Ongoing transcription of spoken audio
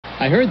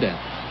I heard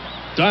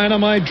that.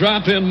 Dynamite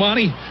drop-in,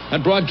 Monty.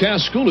 That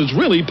broadcast school has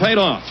really paid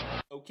off.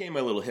 Okay,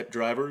 my little hip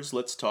drivers,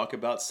 let's talk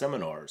about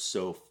seminars.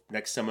 So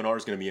next seminar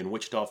is going to be in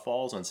Wichita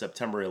Falls on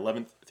September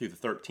 11th through the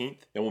 13th.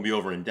 Then we'll be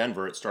over in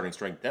Denver at Starting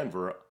Strength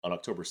Denver on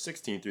October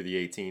 16th through the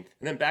 18th.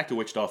 And then back to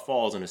Wichita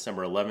Falls on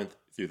December 11th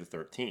through the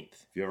 13th.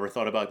 If you ever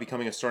thought about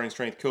becoming a starting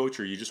strength coach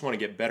or you just want to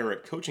get better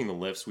at coaching the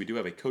lifts, we do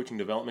have a coaching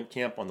development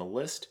camp on the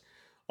list.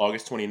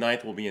 August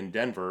 29th will be in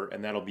Denver,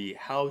 and that'll be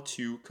how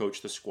to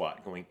coach the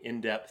squat, going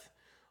in depth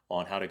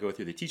on how to go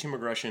through the teaching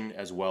progression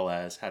as well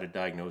as how to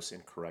diagnose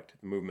and correct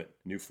the movement.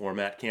 New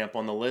format camp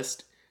on the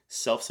list.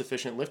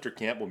 Self-Sufficient Lifter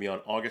Camp will be on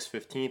August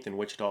 15th in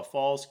Wichita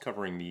Falls,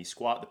 covering the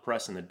squat, the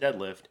press, and the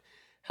deadlift,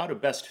 how to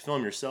best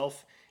film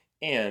yourself,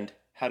 and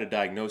how to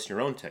diagnose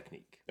your own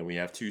technique. Then we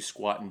have 2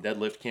 squat and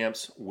deadlift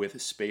camps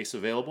with space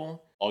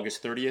available,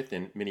 August 30th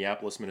in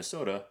Minneapolis,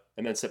 Minnesota,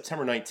 and then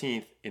September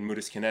 19th in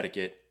Moodus,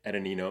 Connecticut at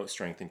Anino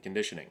Strength and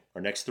Conditioning.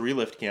 Our next 3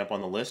 lift camp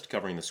on the list,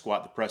 covering the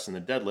squat, the press, and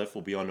the deadlift,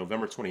 will be on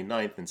November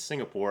 29th in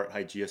Singapore at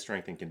Hygeia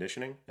Strength and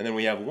Conditioning. And then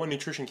we have 1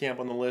 nutrition camp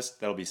on the list.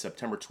 That'll be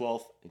September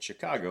 12th in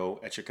Chicago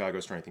at Chicago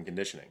Strength and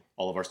Conditioning.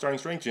 All of our starting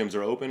strength gyms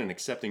are open and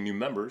accepting new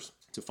members.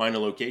 To find a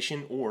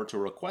location or to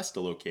request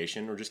a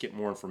location or just get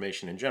more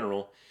information in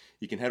general,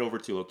 you can head over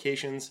to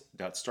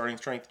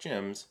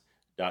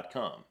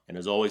locations.startingstrengthgyms.com. And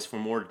as always, for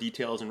more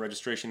details and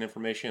registration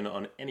information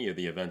on any of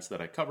the events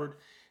that I covered,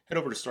 head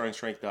over to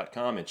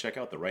startingstrength.com and check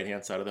out the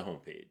right-hand side of the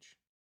homepage.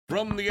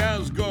 From the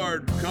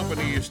Asgard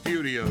Company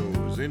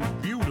Studios in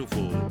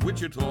beautiful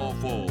Wichita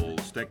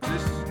Falls,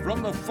 Texas,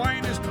 from the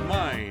finest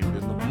mind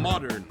in the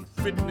modern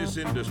fitness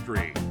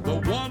industry, the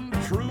one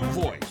true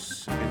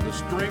voice in the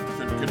strength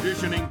and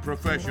conditioning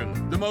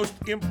profession, the most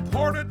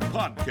important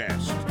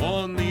podcast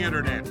on the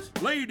internet.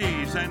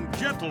 Ladies and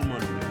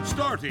gentlemen,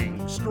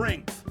 Starting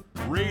Strength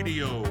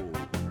Radio.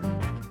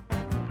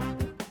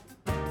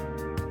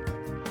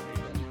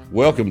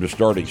 Welcome to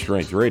Starting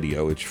Strength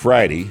Radio. It's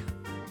Friday,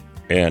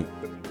 and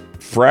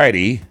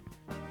Friday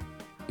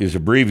is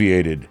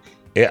abbreviated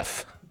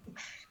F.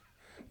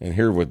 And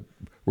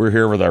we're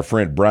here with our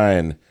friend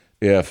Brian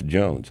F.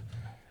 Jones.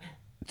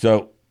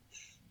 So,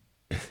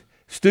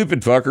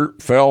 stupid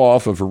fucker fell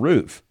off of a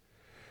roof.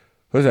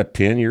 Was that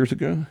 10 years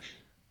ago?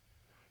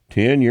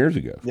 10 years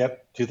ago.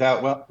 Yep,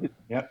 2011.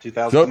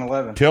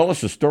 So, tell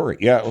us the story.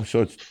 Yeah,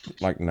 so it's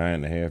like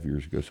 9.5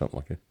 years ago, something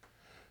like that.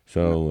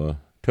 So,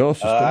 tell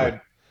us the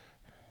story.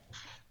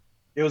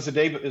 It was the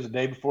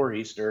day before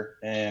Easter,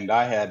 and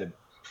I had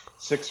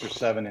 6 or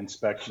 7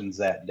 inspections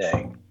that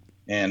day.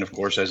 And of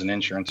course, as an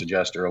insurance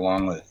adjuster,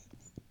 along with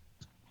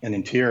an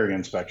interior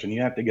inspection,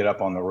 you have to get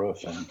up on the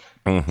roof and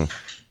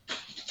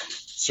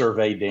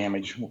survey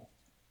damage.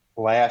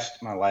 My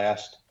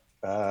last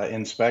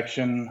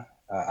inspection,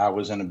 I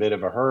was in a bit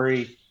of a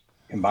hurry.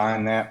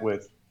 Combine that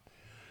with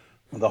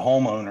the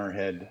homeowner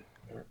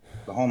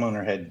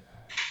had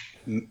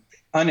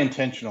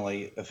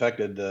unintentionally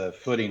affected the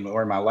footing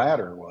where my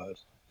ladder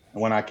was.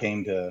 And when I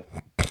came to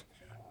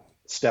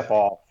step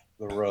off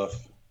the roof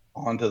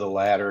onto the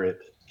ladder, it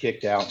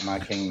kicked out and I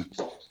came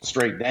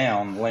straight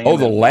down. Oh,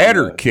 the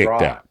ladder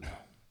kicked out.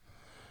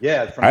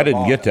 Yeah. I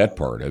didn't get that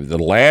part of it. The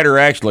ladder,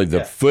 actually,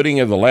 the footing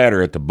of the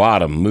ladder at the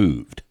bottom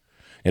moved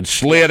and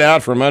slid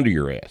out from under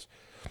your ass.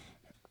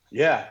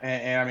 Yeah.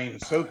 And I mean,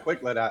 so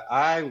quickly that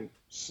I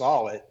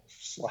saw it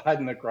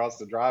sliding across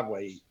the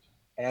driveway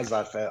as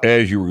I fell.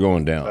 As you were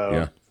going down,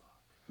 so,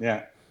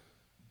 yeah.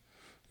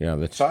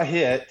 So I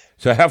hit.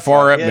 So how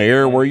far up in the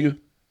air were you?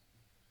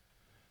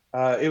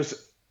 It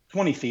was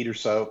 20 feet or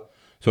so.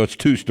 So it's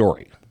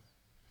 2-story.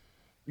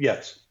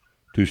 Yes.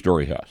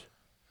 2-story house.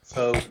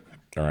 So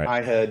all right.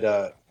 I had,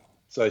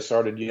 so I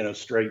started,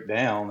 straight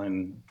down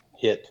and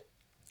hit,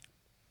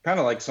 kind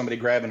of like somebody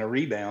grabbing a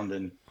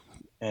rebound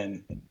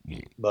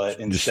but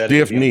instead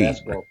stiff of knee.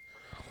 basketball.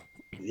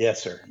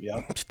 Yes, sir.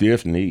 Yeah.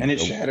 Stiff knee. And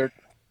it shattered.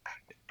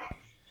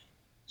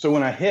 So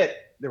when I hit,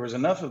 there was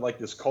enough of like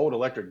this cold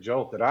electric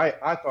jolt that I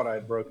thought I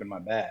had broken my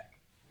back.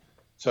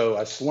 So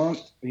I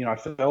slumped, I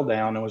fell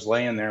down and was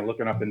laying there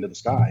looking up into the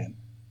sky. And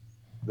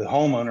the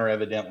homeowner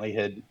evidently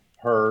had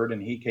heard, and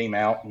he came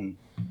out and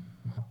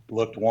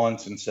looked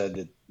once and said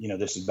that,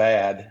 this is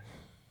bad.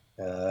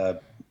 I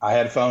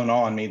had a phone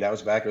on me. That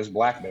was back. It was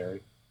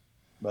BlackBerry.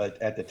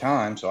 But at the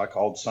time, so I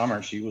called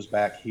Summer. She was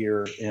back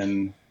here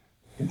in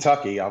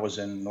Kentucky. I was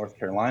in North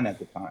Carolina at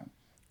the time.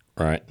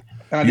 Right.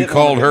 You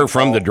called her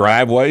from the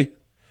driveway?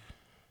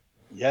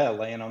 Yeah,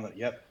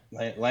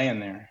 laying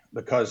there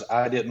because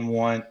I didn't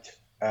want.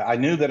 I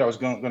knew that I was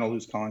going to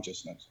lose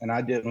consciousness, and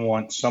I didn't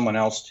want someone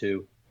else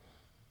to,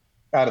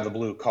 out of the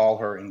blue, call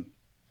her and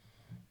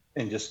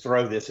just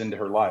throw this into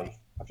her life.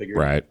 I figured,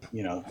 right.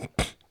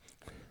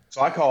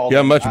 So I called.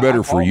 Yeah, much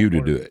better for you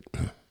to do it.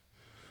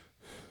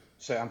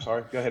 Say, I'm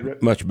sorry. Go ahead,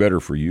 Rip. Much better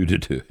for you to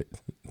do it.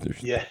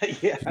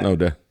 Yeah. No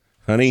doubt,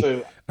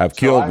 honey. I've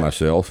killed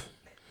myself.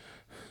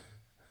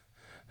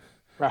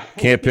 Right.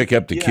 Can't pick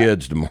up the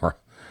kids tomorrow.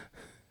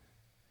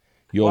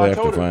 You'll have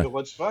to find.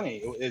 What's funny,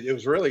 it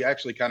was really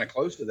actually kind of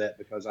close to that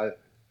because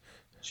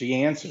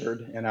she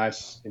answered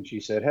and she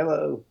said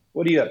hello,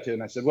 what are you up to?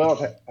 And I said,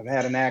 well, I've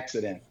had an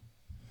accident.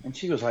 And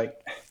she was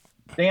like,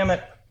 damn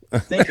it.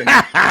 Thinking,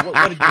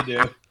 what did you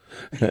do?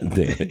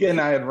 Again,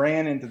 I had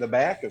ran into the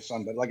back of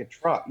somebody, like a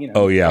truck,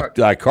 Oh, yeah,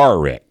 like car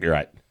wreck. You're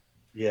right.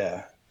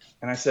 Yeah.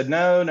 And I said,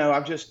 no,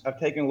 I've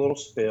taken a little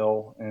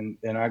spill, and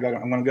I'm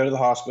going to go to the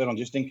hospital,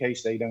 just in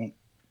case I don't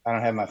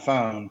have my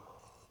phone.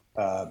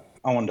 I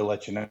wanted to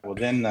let you know. Well,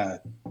 then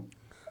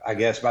I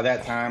guess by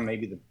that time,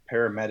 maybe the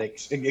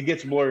paramedics, it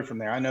gets blurry from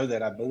there. I know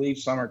that I believe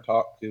Summer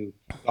talked to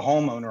the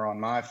homeowner on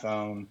my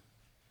phone,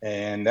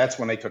 and that's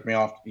when they took me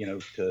off,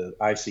 to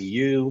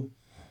ICU.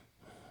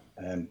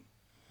 And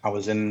I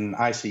was in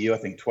ICU, I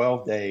think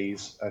 12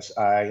 days.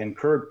 I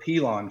incurred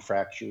pilon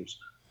fractures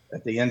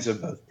at the ends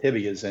of both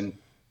tibias, and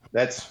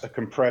that's a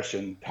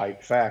compression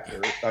type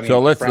factor. So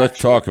let's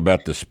talk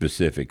about the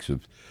specifics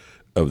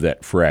of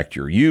that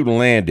fracture. You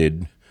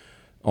landed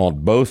on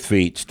both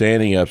feet,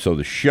 standing up, so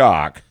the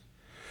shock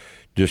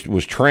just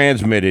was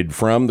transmitted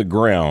from the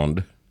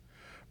ground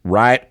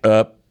right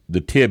up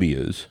the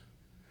tibias,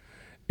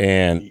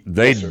 and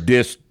they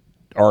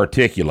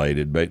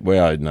disarticulated, but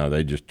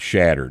they just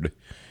shattered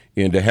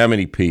into how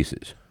many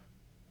pieces?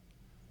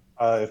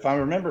 If I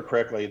remember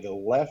correctly, the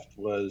left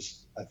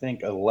was, I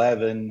think,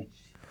 11,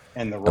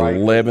 and the right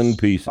 11 was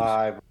pieces.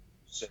 5,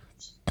 6.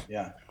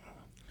 Yeah.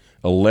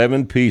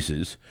 11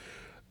 pieces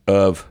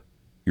of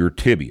your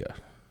tibia.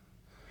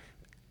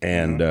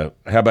 And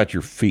how about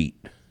your feet?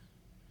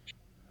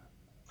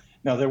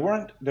 No, there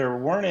weren't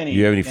any. Do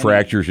you have any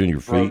fractures in your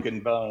feet?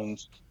 Broken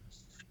bones.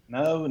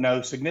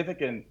 No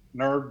significant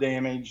nerve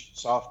damage,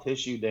 soft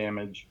tissue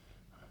damage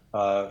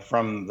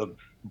from the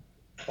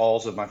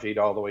balls of my feet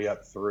all the way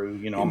up through,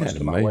 almost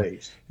to my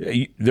waist.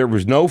 There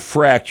was no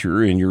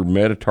fracture in your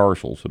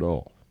metatarsals at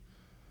all?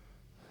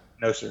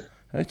 No, sir.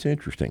 That's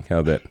interesting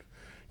how that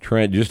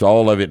just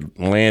all of it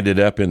landed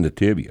up in the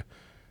tibia.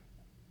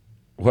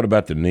 What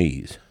about the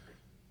knees?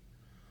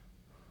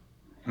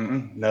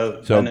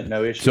 No,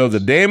 no issues. So the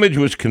damage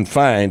was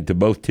confined to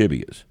both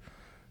tibias.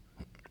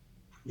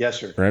 Yes,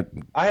 sir. Right.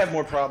 I have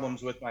more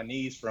problems with my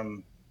knees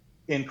from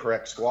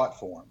incorrect squat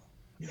form.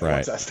 Right.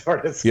 Once I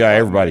started. Yeah,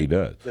 everybody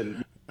does.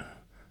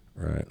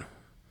 Right.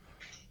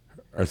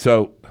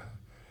 So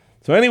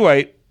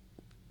anyway,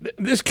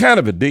 this kind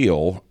of a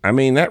deal, I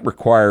mean, that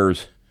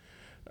requires,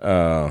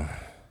 I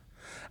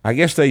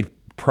guess they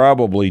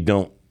probably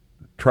don't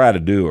try to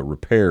do a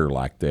repair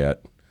like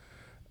that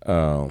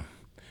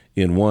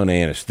in one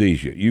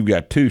anesthesia. You've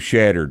got two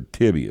shattered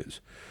tibias.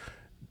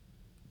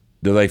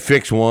 Do they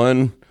fix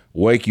one,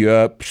 wake you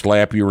up,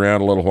 slap you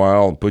around a little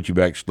while, and put you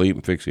back to sleep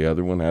and fix the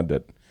other one? How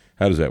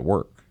does that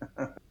work?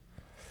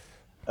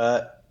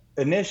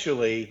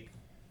 Initially,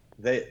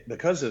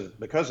 because of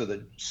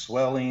the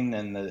swelling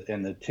and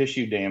the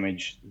tissue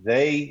damage,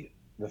 the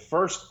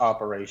first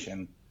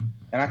operation,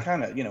 and I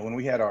kind of, when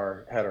we had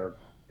our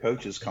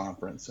coaches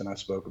conference and I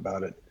spoke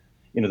about it,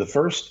 the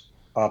first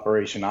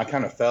operation, I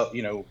kind of felt,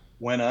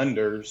 went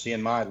under,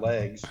 seeing my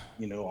legs,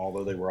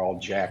 although they were all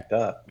jacked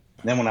up.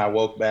 And then when I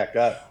woke back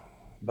up,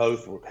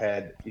 both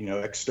had,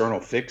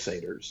 external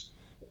fixators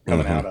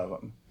coming out of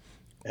them.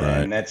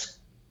 And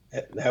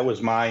that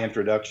was my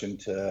introduction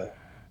to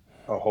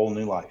a whole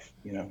new life.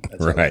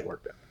 That's how it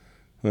worked out.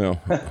 Well,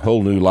 a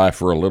whole new life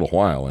for a little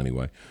while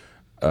anyway.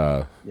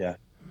 Yeah.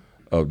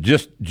 Oh,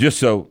 just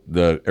so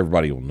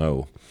everybody will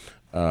know,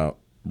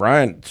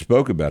 Brian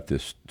spoke about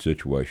this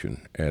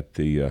situation at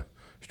the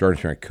Starting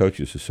Strength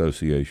Coaches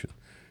Association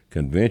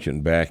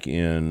convention back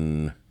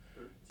in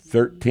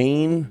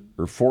 13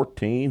 or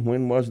 14.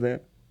 When was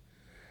that?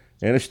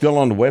 And it's still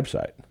on the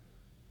website.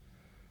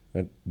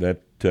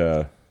 That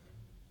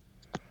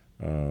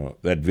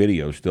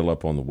video is still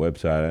up on the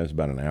website. It's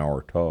about an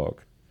hour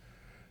talk,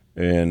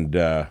 and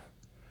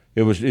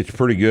it's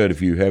pretty good.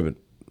 If you haven't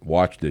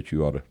watched it,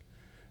 you ought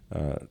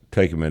to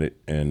take a minute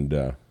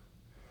and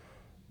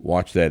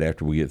watch that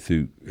after you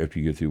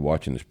get through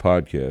watching this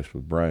podcast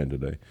with Brian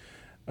today.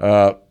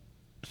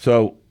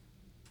 So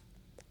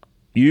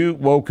you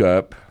woke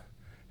up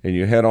and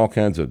you had all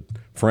kinds of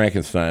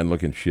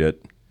Frankenstein-looking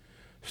shit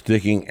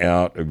sticking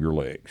out of your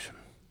legs,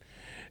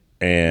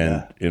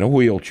 and in a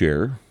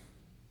wheelchair.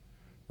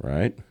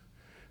 Right?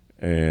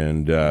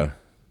 And, here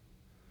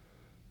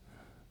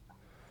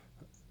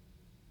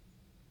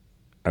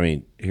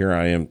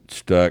I am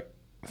stuck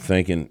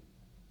thinking,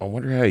 I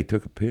wonder how he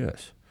took a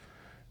piss.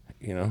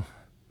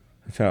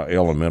 That's how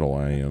elemental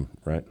I am,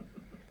 right?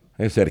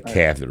 I just had a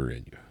catheter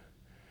in you.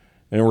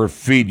 And we're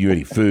feeding you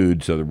any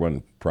food, so there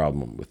wasn't a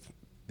problem with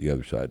the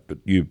other side. But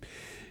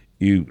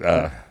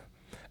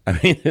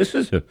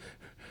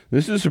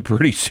this is a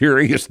pretty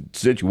serious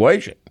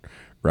situation,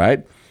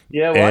 right?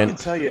 Yeah, well, I can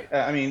tell you.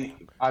 I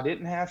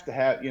didn't have to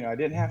have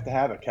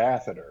a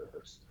catheter,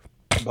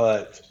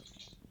 but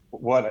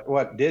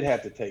what did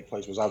have to take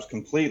place was I was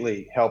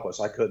completely helpless.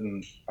 I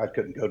couldn't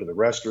go to the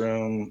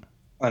restroom.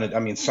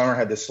 Summer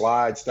had to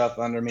slide stuff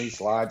under me,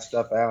 slide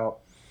stuff out,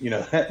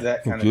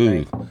 that kind of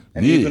thing.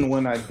 And even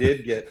when I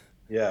did get,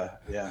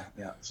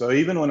 So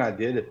even when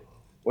I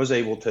was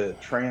able to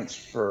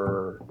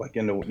transfer, like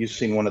you've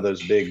seen one of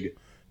those big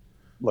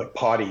like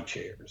potty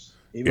chairs.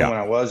 Even Yeah. when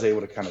I was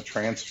able to kind of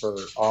transfer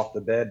off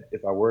the bed,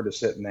 if I were to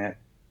sit in that,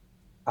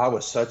 I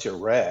was such a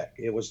wreck.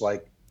 It was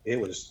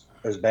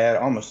as bad,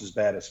 almost as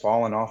bad as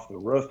falling off the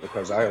roof,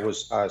 because I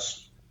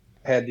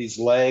had these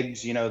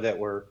legs, that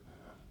were,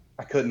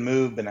 I couldn't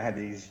move, and I had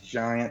these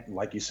giant,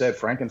 like you said,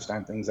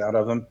 Frankenstein things out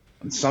of them.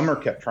 And Summer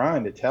kept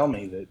trying to tell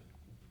me that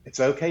it's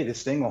okay,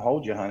 this thing will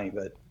hold you, honey.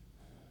 But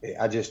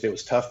it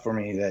was tough for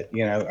me that,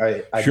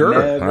 I Sure.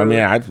 never, I mean,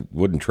 I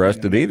wouldn't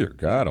trust it either.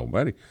 God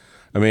almighty.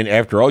 I mean,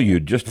 after all,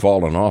 you'd just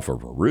fallen off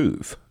of a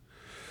roof.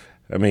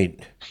 I mean,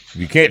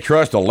 you can't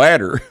trust a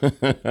ladder.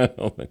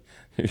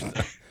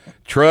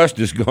 Trust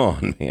is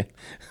gone, man.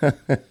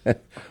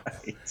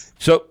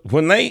 So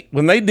when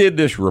they did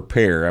this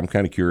repair, I'm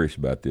kind of curious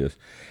about this.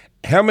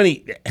 How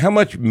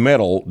much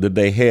metal did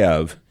they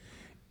have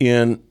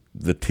in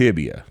the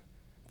tibia?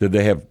 Did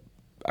they have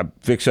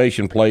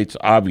fixation plates?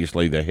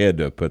 Obviously, they had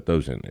to put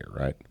those in there,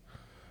 right?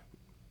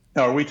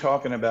 Now, are we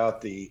talking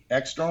about the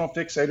external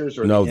fixators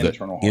or No, the the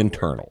internal? Hardware?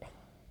 internal.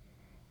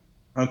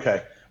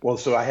 Okay. Well,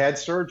 so I had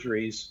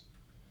surgeries.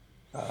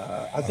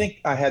 I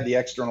think I had the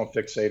external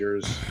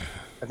fixators,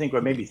 I think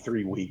maybe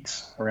 3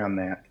 weeks around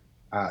that.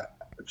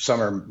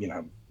 Summer,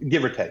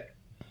 give or take.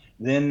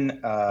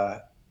 Then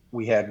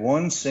we had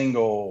one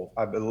single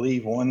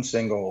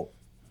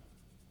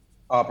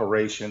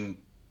operation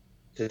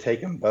to take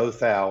them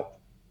both out.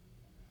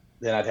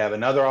 Then I'd have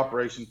another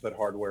operation, put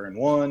hardware in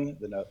one,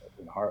 then an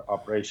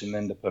operation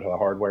then to put the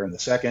hardware in the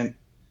second.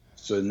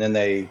 So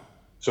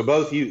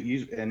both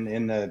you and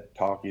in the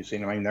talk you've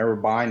seen, I mean, there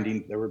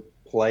were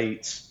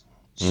plates,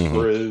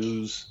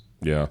 screws,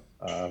 Yeah.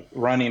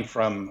 running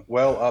from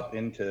well up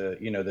into,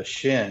 the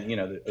shin,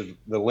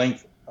 the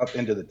length up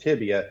into the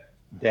tibia,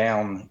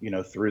 down,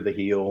 through the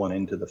heel and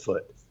into the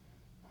foot.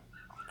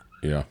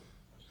 Yeah.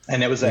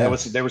 And it was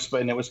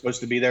supposed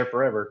to be there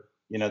forever.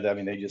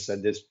 They just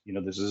said this,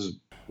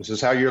 this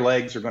is how your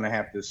legs are going to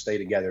have to stay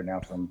together now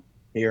from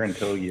here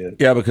until you.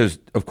 Yeah, because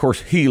of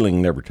course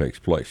healing never takes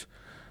place.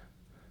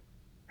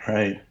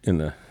 Right. In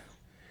the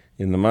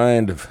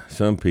mind of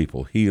some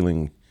people,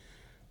 healing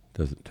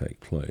doesn't take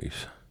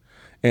place.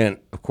 And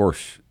of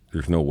course,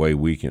 there's no way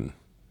we can,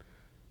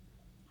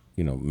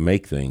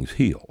 make things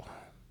heal.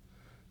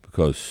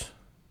 Because,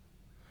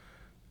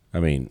 I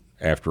mean,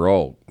 after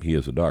all, he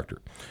is a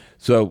doctor.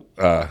 So,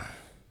 it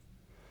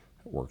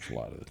works a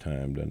lot of the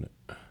time, doesn't it?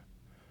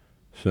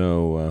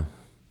 So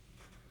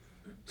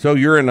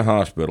you're in the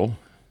hospital,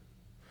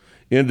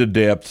 in the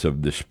depths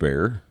of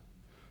despair.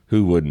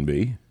 Who wouldn't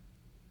be?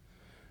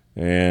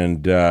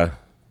 And, it's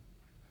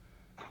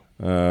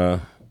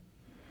a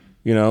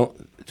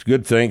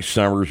good thing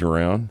Summer's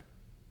around.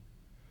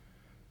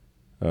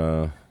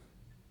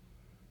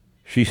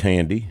 She's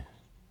handy.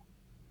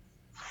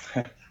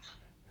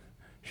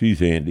 She's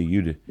handy.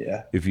 You'd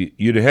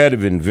have had to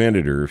have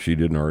invented her if she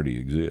didn't already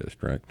exist,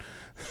 right?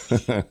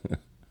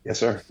 Yes,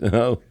 sir.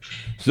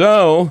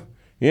 So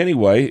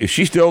anyway, is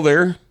she still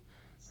there?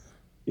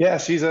 Yeah,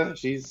 she's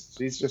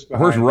just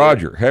behind. Where's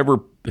Roger? Have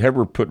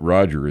her put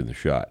Roger in the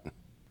shot.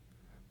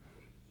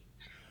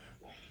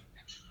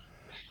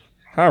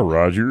 Hi,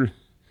 Roger.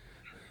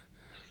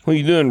 What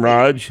you doing,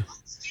 Raj?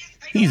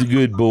 He's a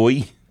good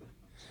boy.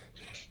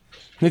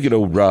 Look at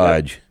old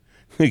Raj.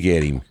 Look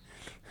at him.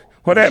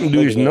 What happened to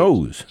his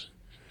nose?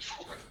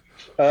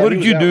 What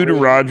did you do to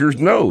Roger's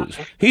nose?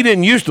 He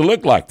didn't used to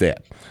look like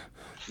that.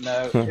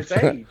 No, it's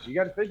age. You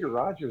got to figure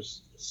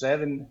Roger's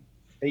 7,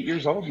 8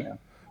 years old now.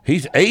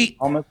 He's 8?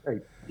 Almost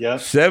 8. Yeah.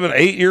 7,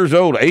 8 years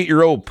old.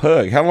 8-year-old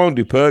pug. How long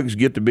do pugs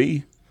get to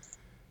be?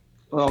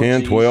 Well,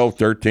 10, 12,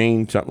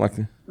 13, something like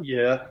that?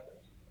 Yeah.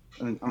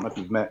 I don't know if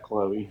you've met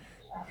Chloe.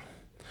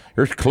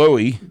 There's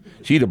Chloe.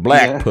 She's a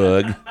black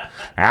pug.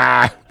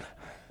 Ah.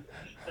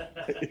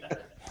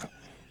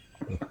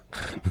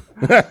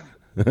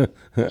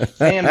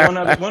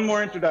 And one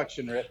more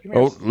introduction, Rick. Come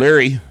here. Oh,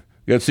 Larry.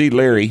 Got to see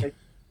Larry.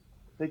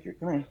 Come here.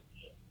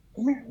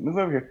 Move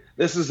over here.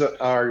 This is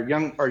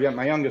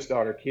my youngest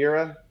daughter,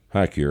 Kira.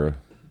 Hi, Kira.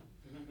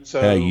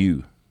 So How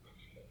you?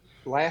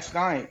 Last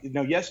night,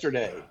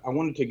 yesterday, I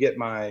wanted to get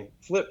my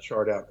flip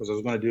chart out because I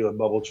was going to do a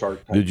bubble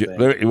chart type Did you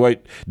thing.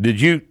 wait? Did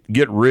you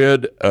get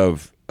rid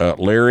of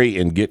Larry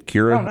and get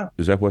Kira? Oh, no.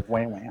 Is that what?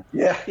 Wham.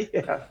 Yeah.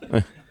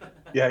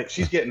 Yeah,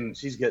 she's getting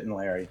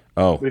Larry.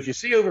 Oh, But if you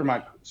see over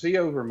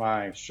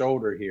my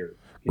shoulder here,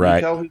 can Right.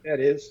 you tell who that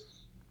is?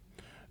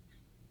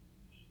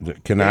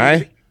 can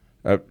I?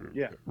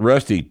 Yeah.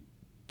 Rusty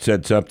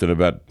said something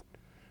about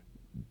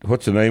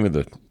what's the name of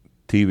the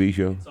TV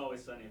show? It's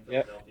Always Sunny in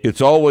Yep. Philadelphia.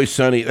 It's Always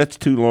Sunny. That's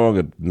too long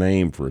a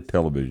name for a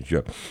television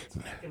show.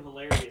 Fucking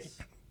hilarious.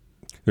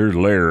 There's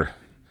Larry.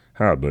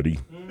 Hi, buddy.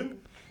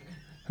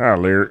 Hi,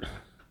 Larry.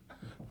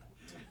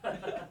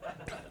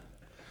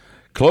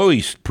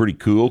 Chloe's pretty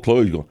cool.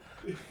 Chloe's going.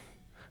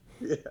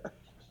 Larry's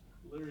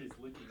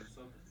licking at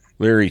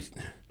something.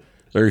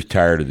 Larry's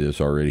tired of this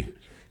already.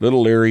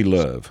 Little Larry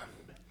Love.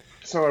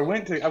 So I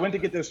went to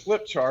get this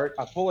flip chart.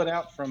 I pull it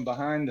out from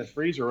behind the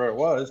freezer where it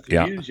was to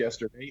Yeah. use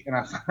yesterday, and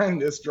I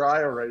find this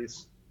dry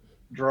erase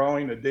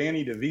drawing of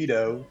Danny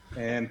DeVito,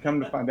 and come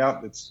to find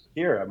out it's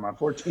Kira, my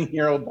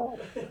 14-year-old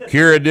daughter.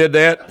 Kira did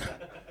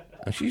that.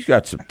 She's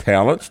got some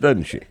talents,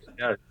 doesn't she?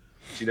 Yeah,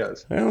 she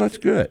does. Well, that's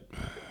good.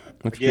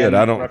 That's Again, good.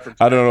 I don't reference-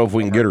 know if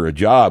we can get her a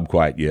job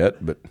quite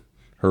yet, but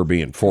her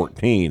being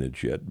 14 and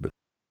shit. But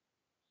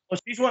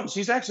Well,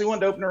 she's actually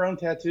wanted to open her own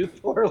tattoo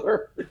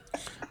parlor.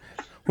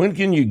 when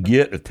can you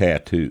get a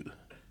tattoo?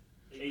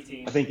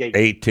 18. I think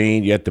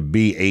 18. You have to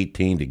be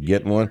 18 to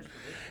get one.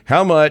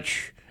 How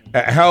much?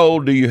 How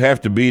old do you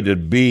have to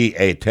be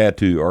a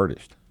tattoo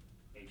artist?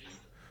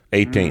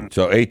 18.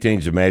 So 18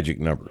 is a magic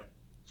number,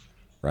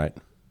 right?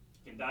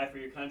 You can die for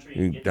your country.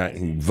 You And get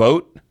can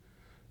vote,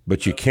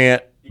 but you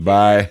can't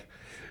buy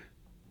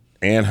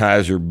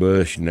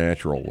Anheuser-Busch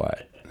Natural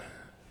Light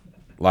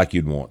like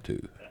you'd want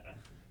to.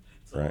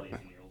 It's all Right.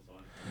 18-year-olds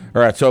on.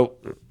 All right, so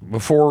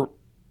before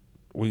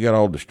we got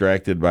all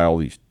distracted by all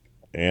these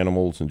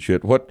animals and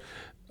shit, what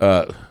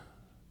were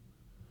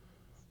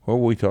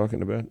we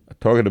talking about?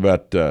 Talking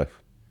about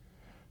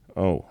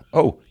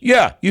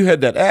yeah, you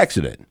had that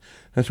accident.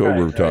 That's what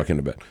we were talking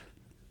about.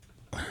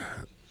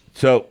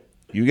 So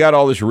you got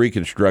all this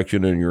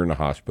reconstruction and you're in the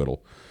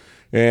hospital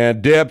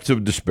and depths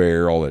of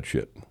despair, all that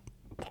shit.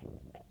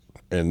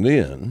 And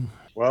then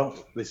Well,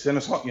 they sent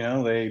us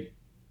home. They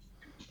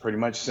pretty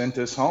much sent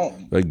us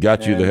home. they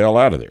got you the hell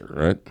out of there,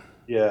 right?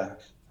 Yeah.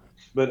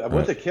 But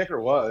what the kicker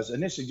was,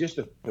 initially, just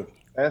to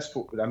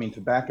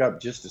to back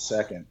up just a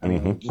second,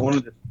 one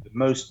of the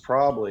most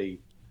probably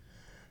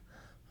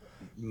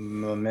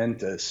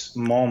momentous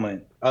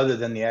moment, other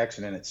than the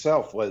accident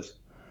itself, was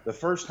the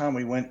first time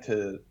we went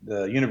to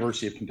the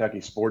University of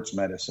Kentucky Sports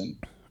Medicine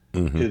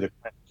to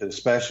the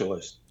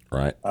specialist.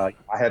 Right. I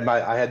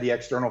had the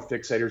external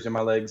fixators in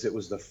my legs. It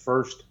was the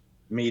first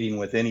meeting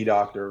with any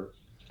doctor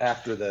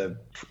after the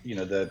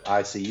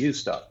ICU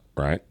stuff.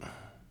 Right.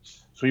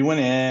 So we went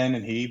in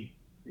and he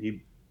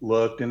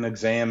looked and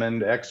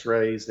examined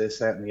X-rays, this,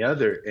 that, and the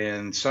other.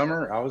 And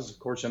Summer, I was of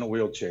course in a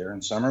wheelchair,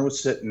 and Summer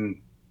was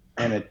sitting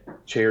in a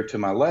chair to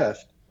my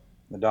left.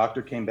 The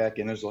doctor came back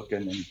in, was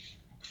looking, and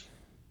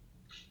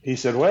he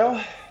said,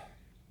 "Well,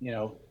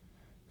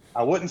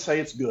 I wouldn't say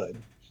it's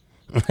good."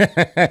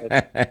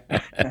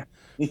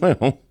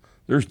 Well,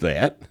 there's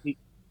that.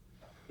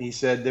 He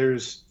said,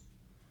 "There's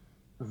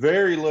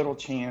very little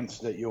chance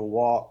that you'll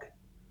walk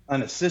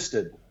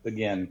unassisted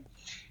again.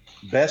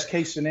 Best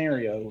case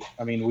scenario,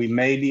 we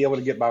may be able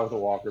to get by with a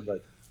walker,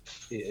 but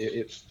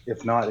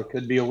if not, it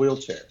could be a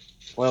wheelchair."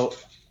 Well,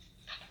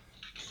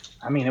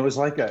 it was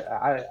like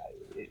a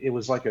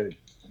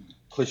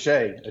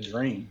cliche, a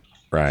dream.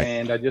 Right.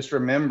 And I just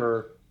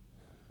remember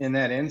in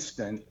that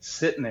instant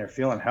sitting there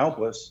feeling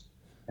helpless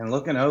and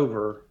looking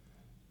over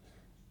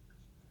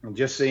and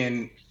just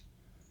seeing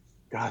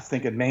God,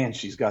 thinking, man,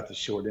 she's got the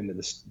short end of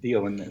this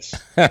deal in this.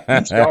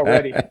 She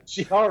already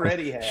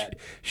had.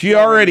 She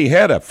already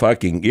had a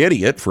fucking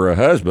idiot for a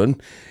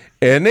husband,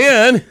 and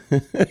then,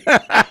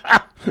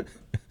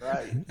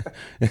 Right.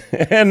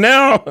 and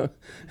now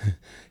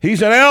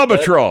he's an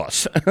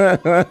albatross.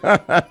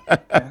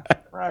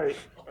 Right.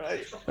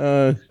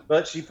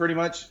 But she pretty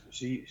much,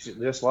 she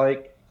just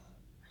like,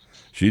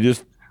 She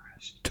just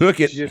took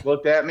it. she just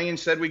looked at me and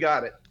said, "We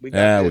got it. We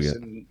got Ah, we this,"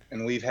 got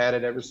and we've had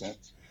it ever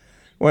since.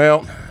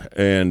 Well,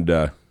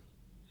 and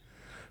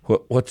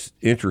what's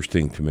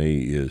interesting to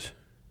me is,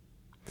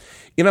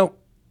 and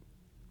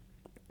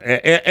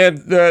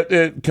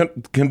the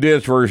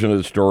condensed version of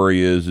the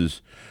story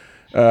is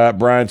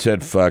Brian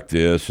said, "Fuck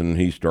this," and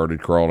he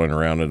started crawling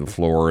around on the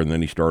floor, and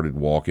then he started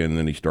walking, and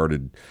then he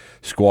started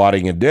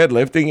squatting and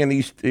deadlifting.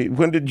 And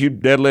when did you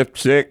deadlift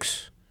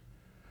 6?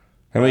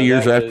 How many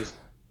years after?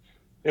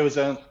 It was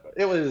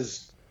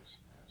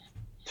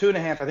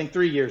 2.5, I think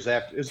 3 years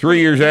after. It was 3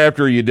 years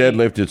after you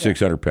deadlifted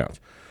 600 pounds.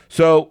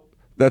 So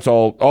that's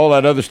all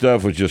that other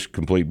stuff was just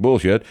complete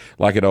bullshit,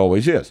 like it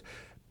always is.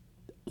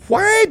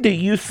 Why do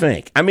you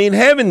think,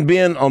 having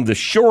been on the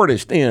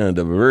shortest end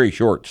of a very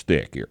short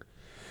stick here,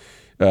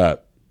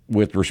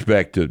 with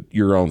respect to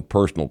your own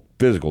personal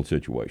physical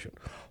situation,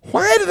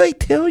 why do they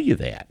tell you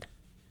that?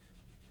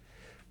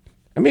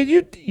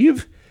 They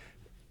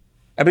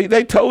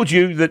told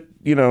you that,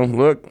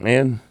 look,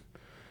 man,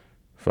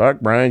 fuck,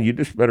 Brian, you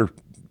just better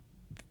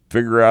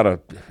figure out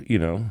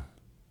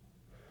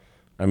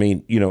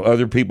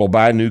other people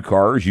buy new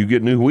cars, you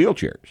get new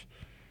wheelchairs,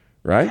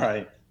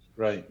 right?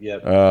 Right,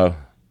 yeah.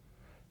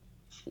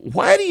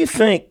 Why do you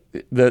think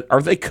that,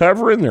 are they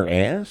covering their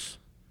ass?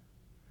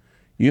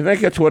 You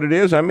think that's what it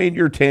is?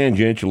 You're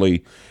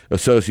tangentially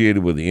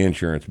associated with the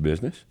insurance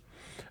business.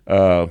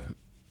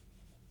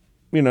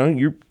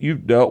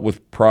 You've dealt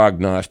with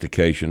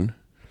prognostication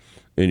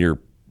in your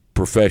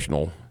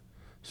professional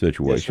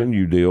situation. Yes,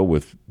 you deal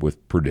with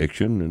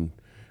prediction and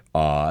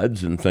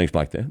odds and things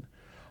like that.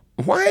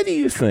 Why do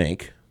you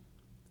think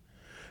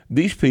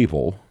these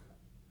people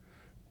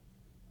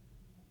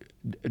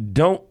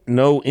don't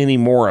know any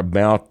more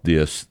about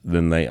this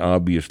than they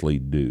obviously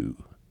do?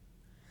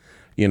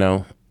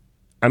 It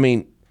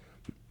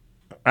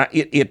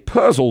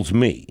puzzles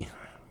me.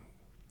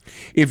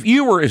 If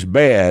you were as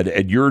bad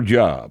at your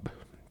job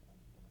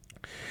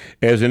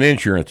as an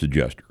insurance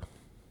adjuster.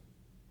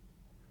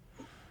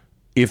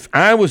 If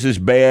I was as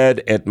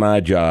bad at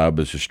my job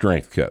as a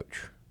strength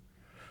coach,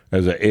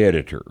 as an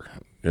editor,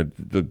 at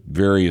the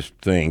various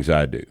things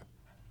I do,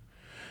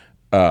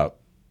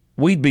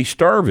 we'd be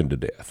starving to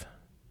death.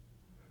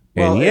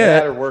 Well, And that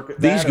yet, or work-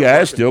 these that or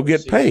guys working still for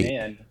get paid.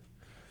 CNN.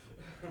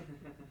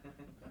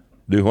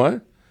 Do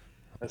what?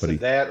 I said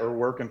that or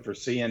working for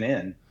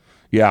CNN.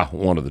 Yeah,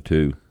 one of the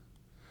two.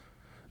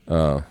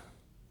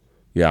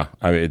 Yeah,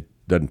 I mean,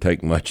 it doesn't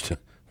take much to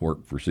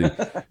work for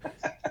CNN.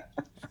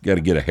 Got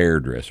to get a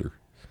hairdresser.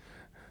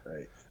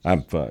 Right.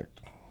 I'm fucked.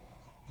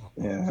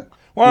 Yeah.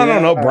 Well, I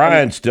don't Yeah, know.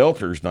 Brian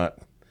Stelter's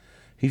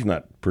he's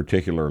not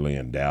particularly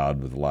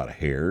endowed with a lot of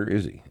hair,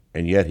 is he?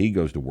 And yet he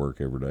goes to work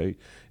every day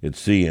at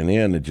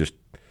CNN and just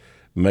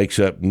makes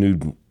up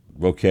new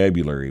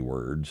vocabulary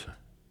words.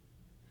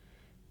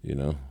 You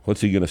know,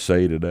 what's he going to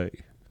say today?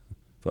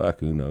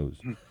 Fuck, who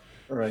knows?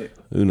 Right.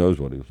 Who knows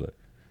what he'll say?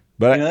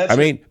 But You know, I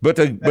mean,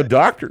 but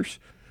doctors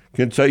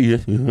can say you're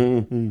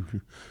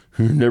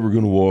never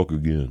going to walk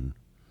again.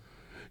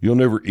 You'll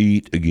never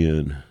eat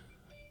again.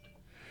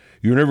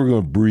 You're never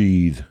going to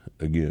breathe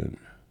again.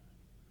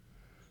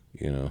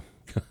 You know,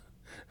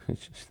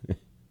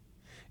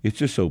 it's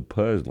just so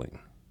puzzling.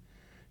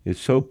 It's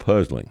so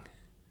puzzling.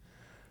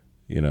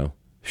 You know,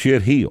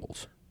 shit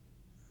heals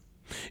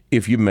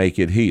if you make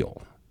it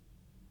heal.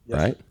 Yes.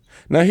 Right?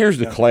 Now, here's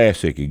the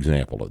classic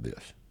example of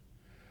this.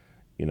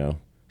 You know,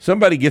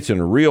 somebody gets in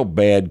a real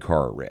bad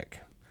car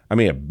wreck. I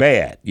mean, a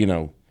bad,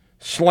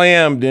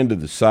 slammed into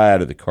the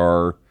side of the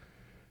car,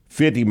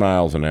 50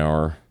 miles an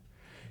hour,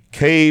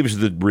 caves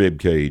the rib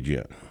cage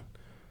in,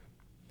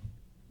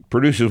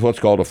 produces what's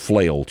called a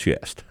flail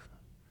chest,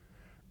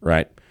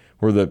 right?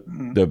 Where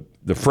the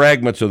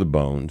fragments of the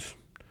bones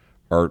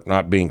are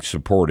not being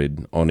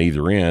supported on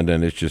either end,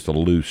 and it's just a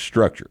loose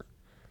structure,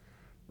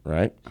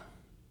 right?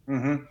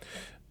 Mm-hmm.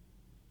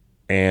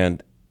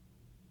 And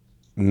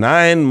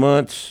 9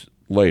 months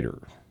later,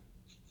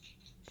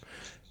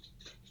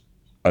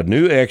 a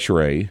new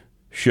x-ray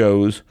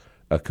shows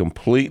a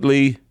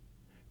completely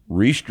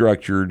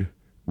restructured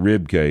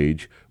rib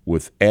cage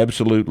with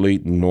absolutely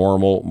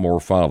normal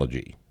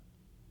morphology.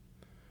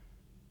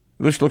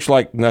 This looks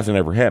like nothing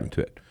ever happened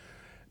to it.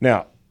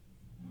 Now,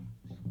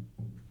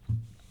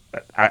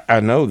 I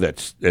know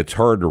it's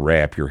hard to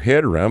wrap your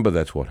head around, but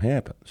that's what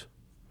happens.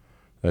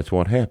 That's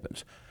what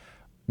happens.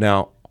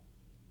 Now,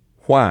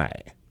 why?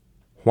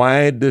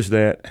 Why does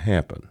that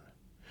happen?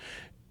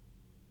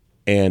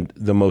 And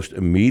the most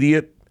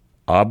immediate,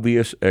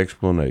 obvious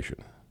explanation,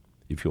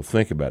 if you'll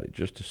think about it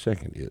just a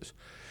second, is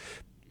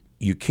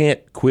you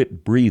can't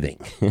quit breathing,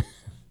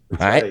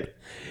 right?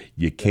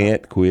 You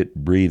can't quit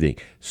breathing.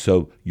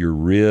 So your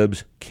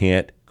ribs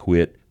can't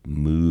quit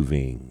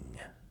moving.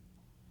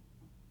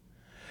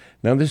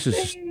 Now this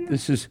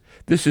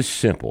is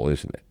simple,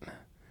 isn't it?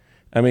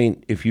 I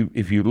mean, if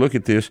you look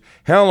at this,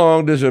 how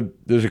long does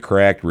a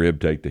cracked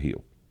rib take to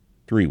heal?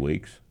 3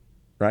 weeks,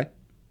 right?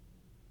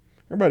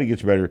 Everybody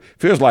gets better.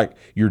 Feels like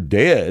you're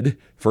dead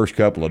first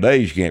couple of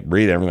days. You can't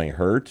breathe. Everything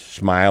hurts.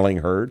 Smiling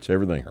hurts.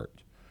 Everything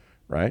hurts,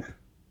 right?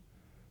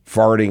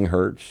 Farting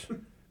hurts.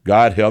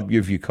 God help you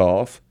if you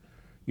cough,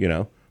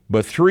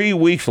 But 3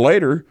 weeks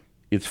later,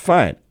 it's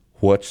fine.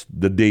 What's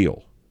the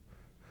deal?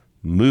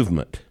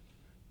 Movement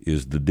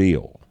is the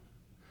deal.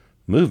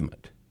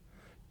 Movement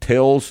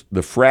tells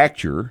the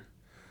fracture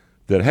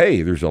that,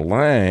 hey, there's a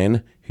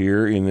line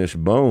here in this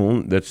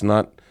bone that's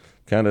not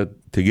kind of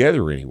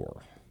together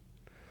anymore.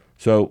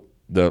 So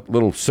the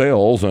little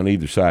cells on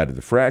either side of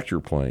the fracture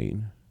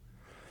plane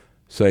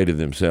say to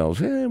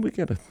themselves,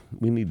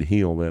 we need to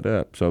heal that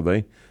up. So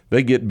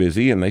they get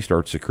busy and they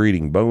start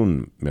secreting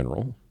bone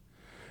mineral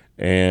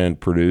and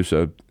produce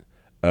a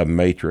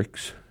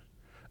matrix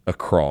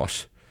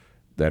across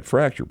that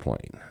fracture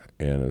plane.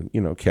 And,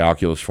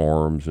 calculus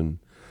forms and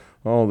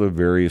all the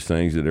various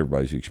things that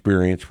everybody's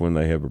experienced when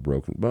they have a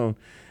broken bone.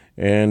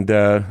 And,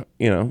 a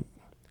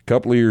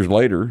couple of years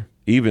later,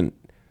 even,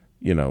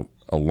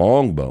 a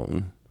long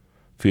bone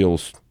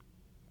feels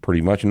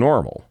pretty much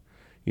normal,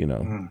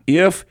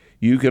 if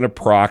you can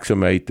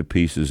approximate the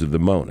pieces of the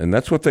bone. And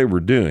that's what they were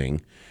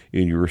doing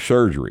in your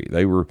surgery.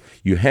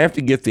 You have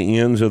to get the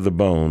ends of the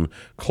bone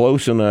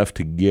close enough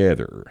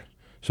together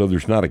so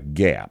there's not a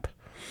gap.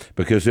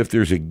 Because if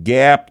there's a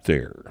gap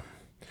there,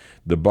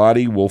 the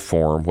body will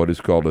form what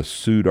is called a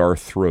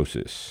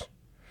pseudarthrosis,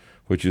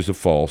 which is a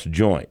false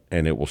joint,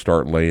 and it will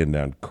start laying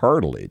down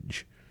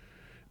cartilage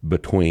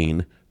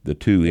between the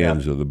two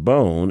ends of the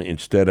bone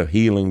instead of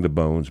healing the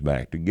bones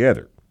back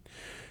together.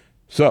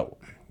 So,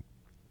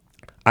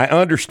 I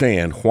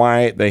understand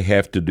why they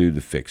have to do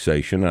the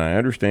fixation, and I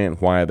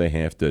understand why they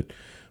have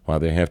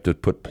to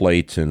put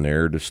plates in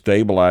there to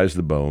stabilize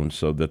the bones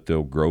so that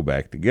they'll grow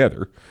back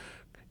together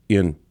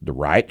in the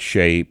right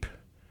shape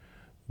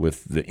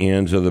with the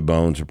ends of the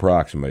bones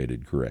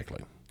approximated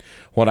correctly.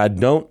 What I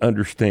don't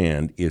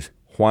understand is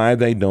why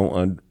they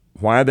don't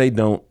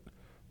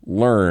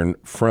learn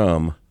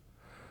from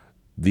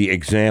the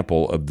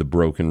example of the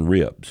broken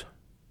ribs.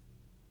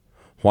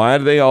 Why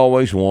do they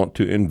always want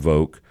to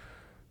invoke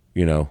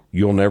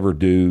you'll never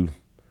do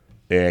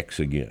X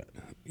again,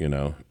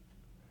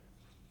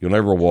 You'll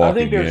never walk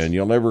again.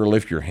 You'll never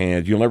lift your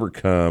hands. You'll never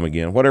come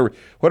again. Whatever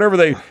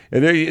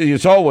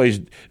it's always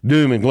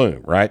doom and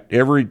gloom, right?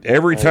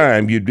 Every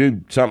time you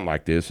do something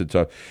like this,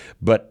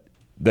 but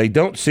they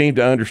don't seem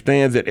to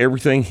understand that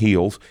everything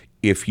heals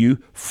if you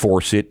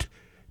force it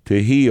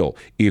to heal.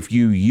 If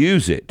you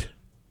use it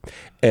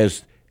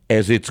as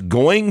it's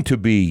going to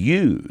be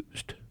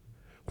used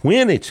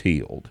when it's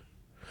healed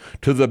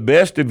to the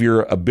best of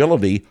your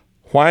ability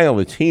while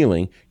it's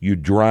healing, you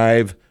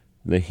drive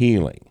the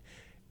healing.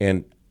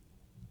 And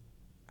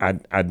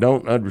I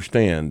don't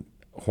understand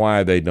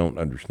why they don't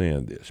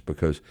understand this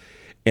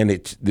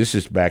this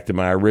is back to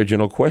my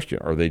original question.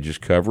 Are they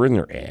just covering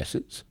their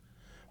asses?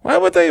 Why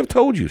would they have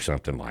told you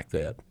something like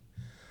that?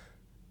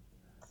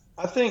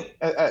 I think,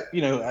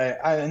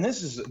 and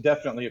this is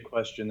definitely a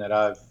question that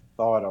I've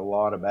thought a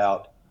lot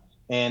about.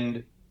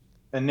 And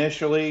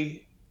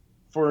initially,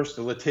 first,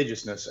 the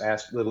litigious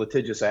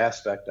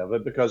aspect of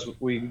it, because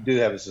we do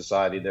have a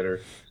society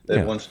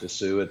that wants to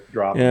sue at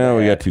drop. Yeah,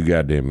 we got too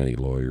goddamn many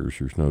lawyers.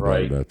 There's no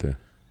doubt about that.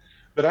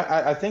 But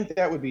I think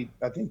that would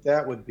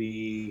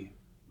be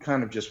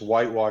kind of just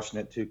whitewashing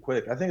it too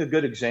quick. I think a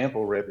good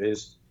example, Rip,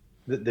 is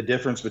the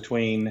difference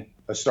between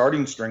a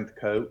starting strength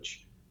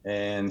coach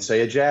and,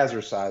 say, a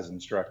jazzercise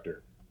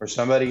instructor, or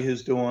somebody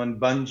who's doing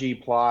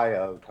bungee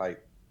plyo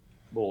type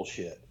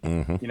bullshit.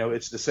 Mm-hmm.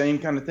 It's the same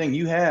kind of thing.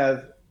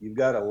 You've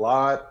got a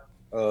lot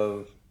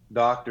of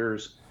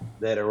doctors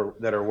that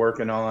are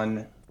working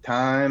on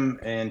time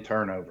and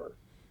turnover.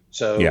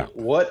 So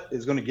what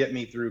is going to get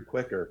me through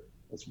quicker?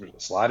 Let's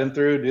slide them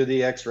through, do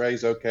the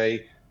x-rays.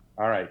 Okay.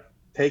 All right.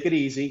 Take it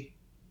easy.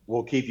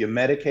 We'll keep you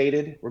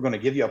medicated. We're going to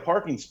give you a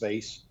parking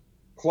space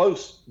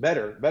close,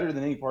 better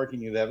than any parking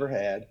you've ever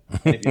had.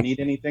 And if you need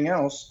anything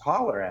else,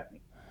 holler at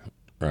me.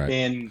 Right.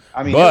 And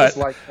I mean, but, it was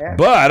like that.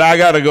 But I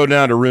got to go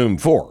down to room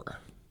 4.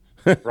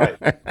 Right.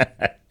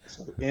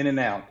 So in and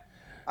out.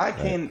 I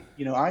can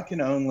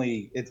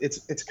only,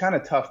 it's kind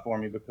of tough for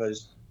me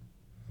because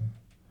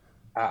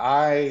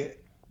I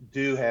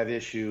do have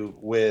issue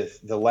with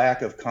the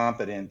lack of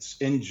confidence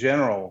in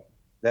general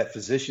that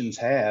physicians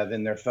have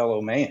in their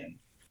fellow man.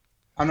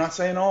 I'm not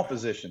saying all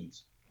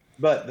physicians,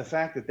 but the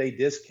fact that they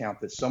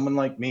discount that someone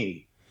like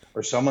me,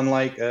 or someone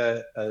like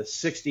a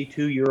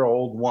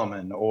 62-year-old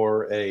woman,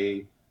 or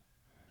an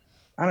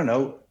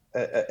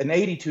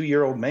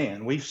 82-year-old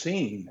man, we've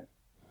seen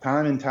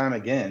time and time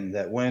again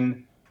that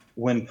when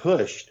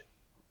pushed,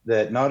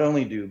 that not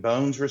only do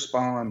bones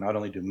respond, not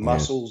only do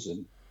muscles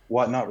and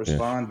whatnot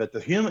respond, but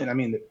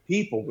the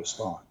people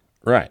respond.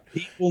 Right.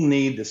 People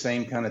need the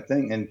same kind of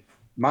thing. And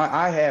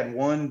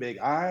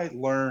I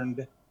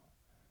learned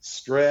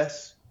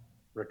stress,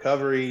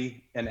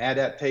 recovery, and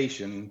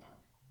adaptation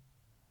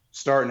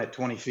starting at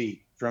 20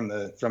 feet from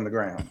the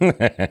ground.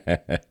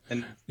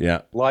 And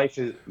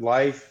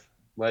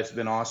life's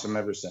been awesome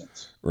ever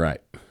since.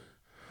 Right.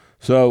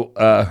 So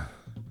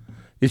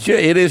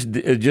it is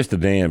just a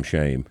damn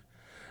shame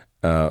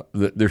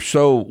that they're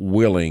so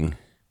willing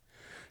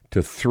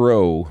to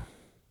throw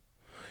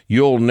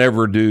 "you'll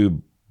never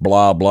do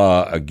blah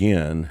blah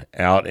again"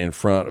 out in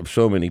front of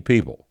so many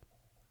people,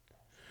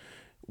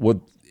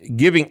 with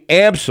giving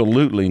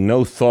absolutely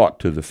no thought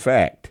to the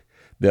fact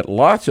that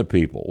lots of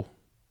people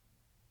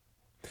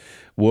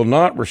will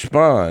not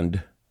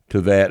respond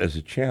to that as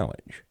a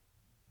challenge.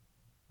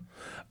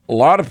 A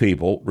lot of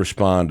people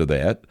respond to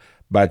that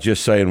by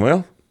just saying,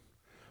 well,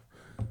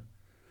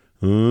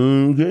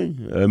 okay,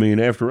 I mean,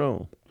 after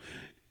all,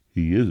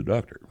 he is a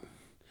doctor.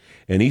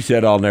 And he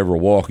said, I'll never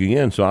walk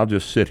again, so I'll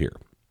just sit here.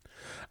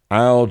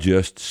 I'll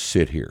just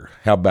sit here.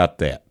 How about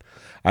that?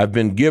 I've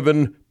been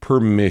given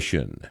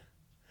permission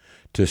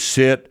to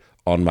sit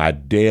on my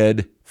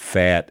dead,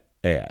 fat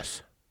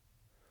ass.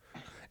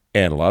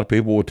 And a lot of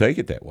people will take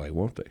it that way,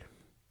 won't they?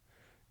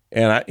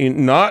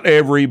 And not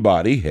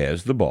everybody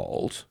has the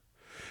balls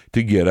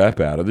to get up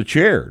out of the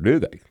chair, do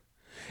they?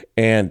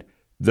 And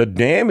the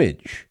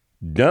damage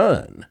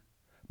done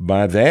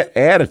by that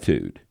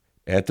attitude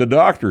at the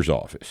doctor's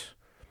office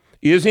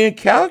is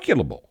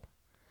incalculable.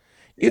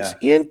 It's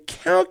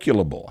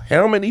incalculable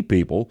how many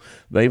people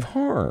they've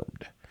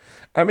harmed.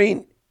 I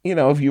mean,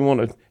 if you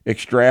want to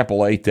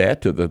extrapolate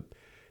that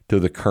to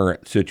the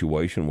current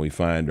situation we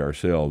find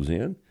ourselves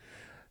in,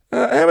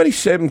 how many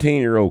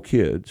 17-year-old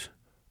kids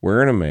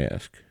wearing a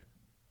mask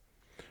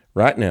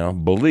right now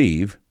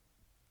believe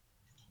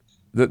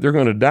that they're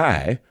going to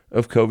die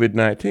of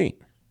COVID-19?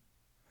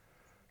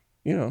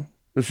 A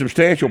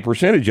substantial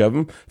percentage of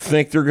them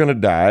think they're going to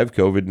die of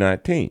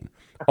COVID-19,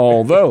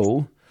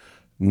 although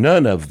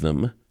none of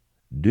them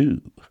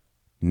do.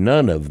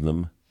 None of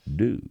them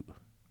do.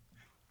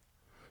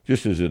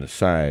 Just as an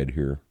aside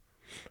here,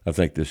 I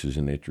think this is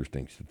an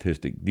interesting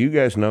statistic. Do you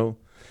guys know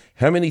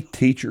how many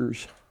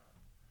teachers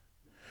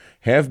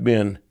have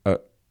been,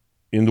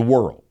 in the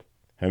world,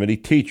 how many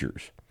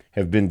teachers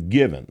have been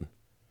given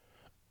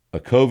a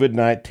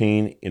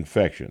COVID-19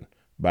 infection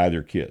by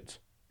their kids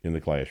in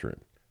the classroom?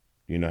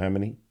 Do you know how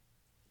many?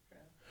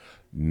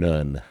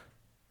 None.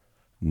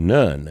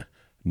 None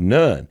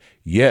None.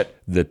 Yet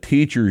the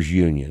teachers'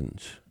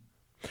 unions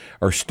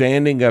are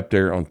standing up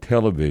there on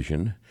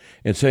television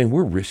and saying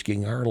we're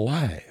risking our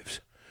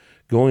lives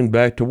going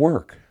back to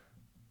work.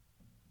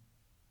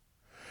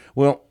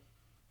 Well,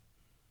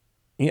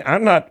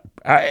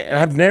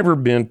 I've never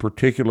been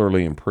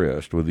particularly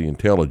impressed with the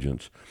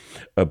intelligence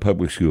of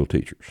public school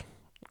teachers.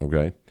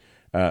 Okay?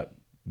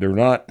 They're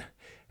not,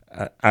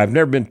 I've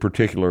never been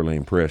particularly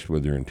impressed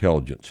with their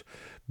intelligence,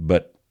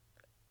 but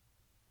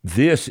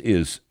this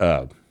is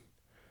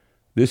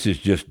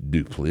just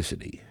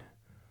duplicity.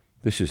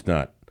 This is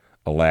not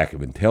a lack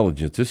of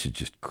intelligence. This is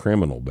just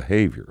criminal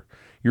behavior.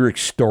 You're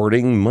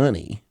extorting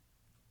money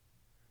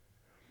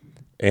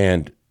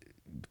and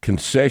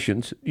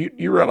concessions.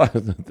 You realize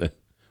that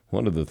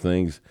one of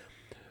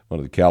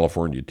the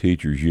California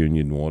Teachers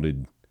Union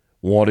wanted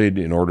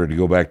in order to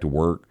go back to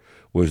work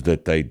was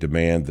that they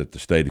demand that the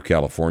state of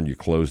California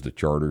close the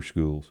charter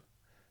schools.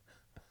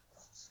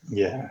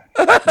 Yeah.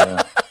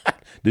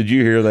 Did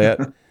you hear that?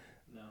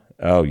 No.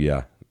 Oh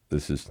yeah.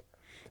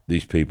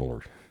 These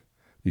people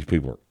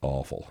are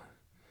awful.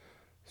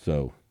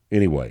 So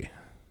anyway,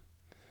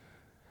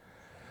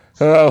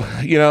 and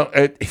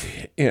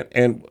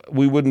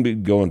we wouldn't be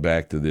going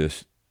back to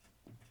this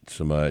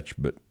so much,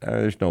 but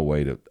there's no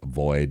way to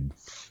avoid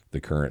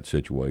the current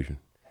situation.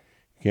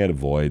 You can't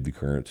avoid the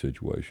current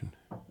situation.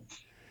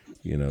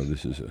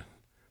 This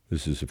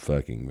is a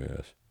fucking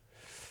mess.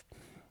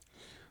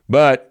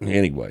 But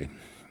anyway,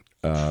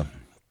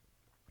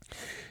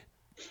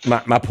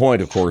 my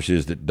point, of course,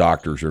 is that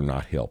doctors are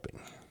not helping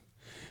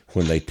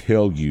when they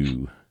tell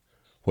you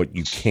what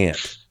you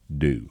can't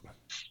do.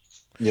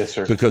 Yes,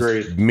 sir. Because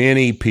Great.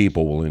 many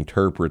people will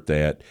interpret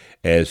that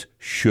as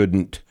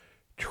shouldn't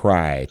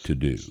try to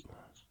do.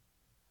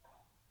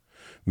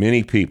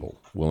 Many people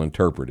will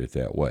interpret it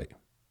that way.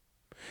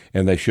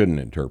 And they shouldn't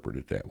interpret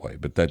it that way.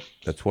 But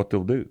that's what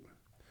they'll do.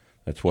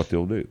 That's what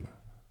they'll do.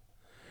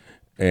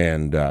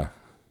 And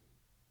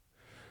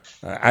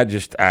I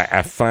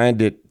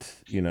find it,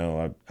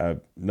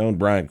 I've known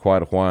Brian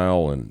quite a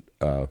while, and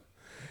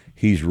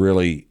he's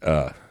really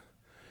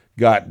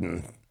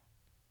gotten,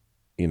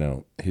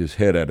 his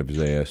head out of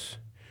his ass.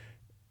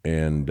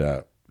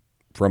 And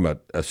from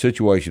a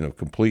situation of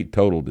complete,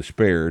 total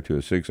despair to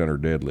a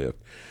 600 deadlift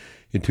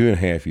in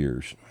 2.5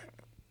 years.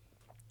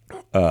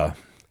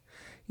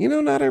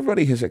 Not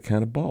everybody has that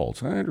kind of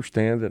balls. I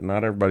understand that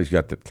not everybody's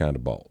got that kind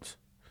of balls.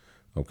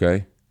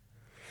 Okay?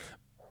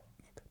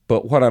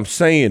 But what I'm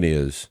saying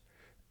is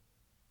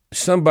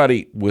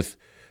somebody with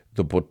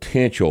the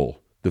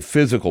potential, the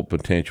physical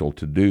potential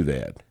to do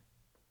that,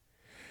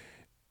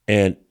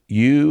 and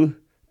you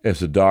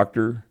as a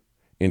doctor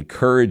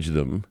encourage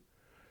them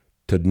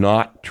to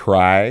not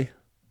try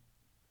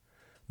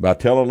by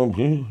telling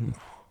them,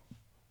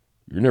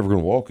 you're never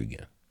going to walk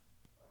again.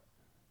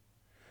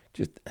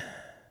 Just,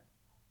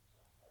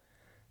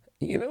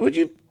 would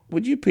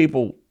you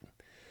people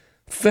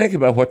think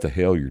about what the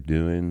hell you're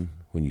doing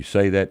when you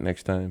say that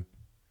next time?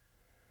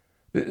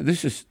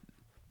 This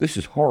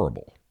is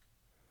horrible.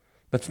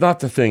 That's not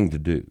the thing to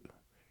do.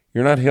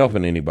 You're not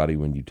helping anybody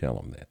when you tell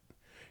them that.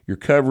 You're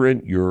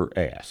covering your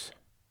ass.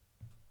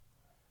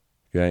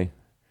 Okay?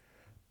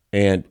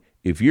 And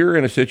if you're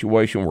in a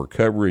situation where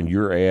covering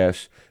your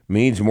ass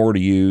means more to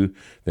you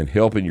than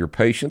helping your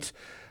patients,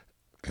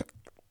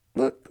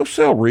 look, go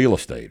sell real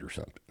estate or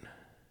something.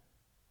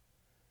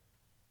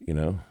 I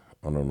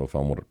don't know if I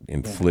want to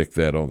inflict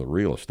that on the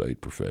real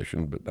estate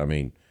profession, but I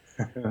mean,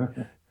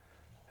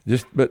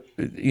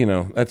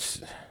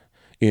 that's,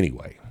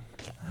 anyway.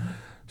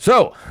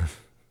 So,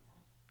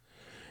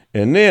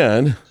 and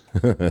then,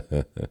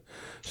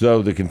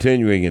 so the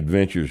continuing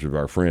adventures of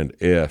our friend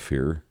F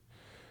here.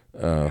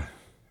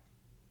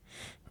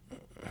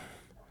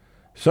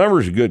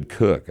 Summer's a good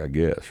cook, I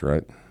guess,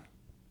 right?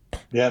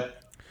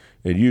 Yep.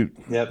 And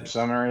Yep.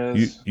 Summer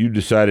is. You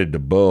decided to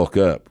bulk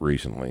up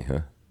recently,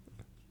 huh?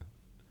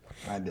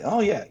 I did. Oh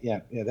yeah.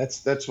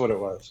 That's what it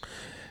was.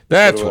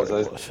 That's what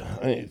it was.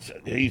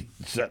 He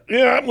said,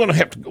 I'm going to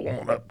have to go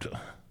on up to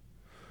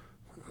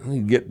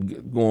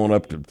going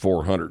up to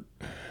 400,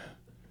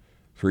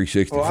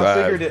 365. Well,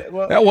 I figured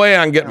it. That way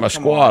I can get my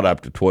come squat on.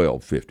 up to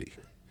 1250.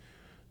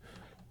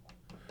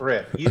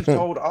 Rick, you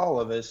told all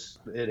of us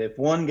that if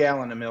 1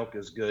 gallon of milk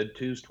is good,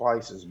 two's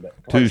twice as good.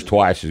 Two's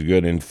twice as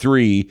good, and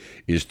 3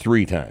 is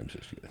 3 times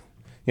as good.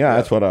 Yeah,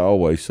 that's what I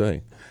always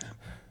say.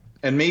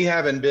 And me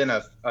having been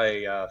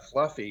a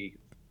fluffy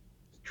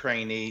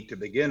trainee to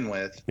begin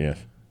with, Yes.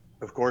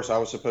 of course, I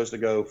was supposed to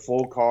go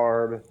full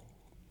carb,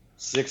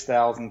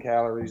 6,000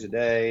 calories a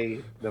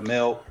day, the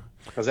milk.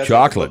 'Cause that's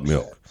what the Chocolate book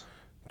milk. says.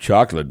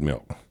 Chocolate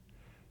milk.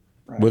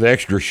 Right. With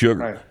extra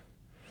sugar.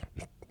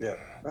 Right. Yeah.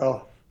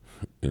 Oh.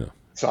 Yeah.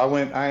 So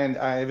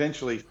I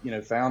eventually,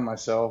 found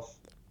myself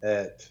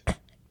at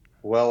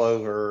well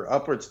over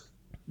upwards,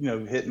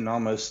 hitting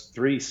almost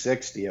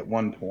 360 at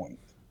one point.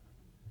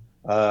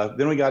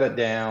 Then we got it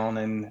down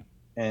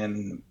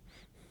and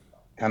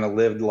kind of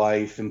lived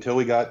life until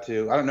we got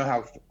to, I don't know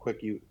how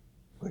quickly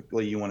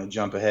you want to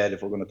jump ahead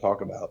if we're going to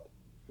talk about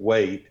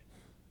weight.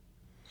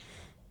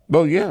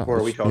 Well, yeah. Or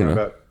are we talking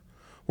about?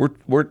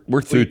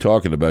 We're through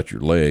talking about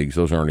your legs.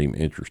 Those aren't even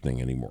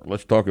interesting anymore.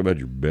 Let's talk about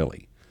your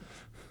belly.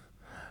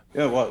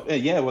 Yeah, well,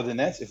 then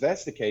if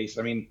that's the case,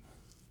 I mean,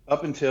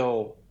 up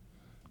until,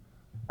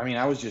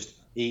 I was just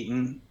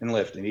eating and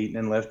lifting,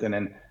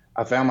 and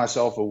I found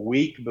myself a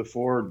week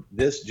before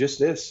this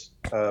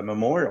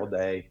Memorial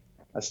Day,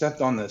 I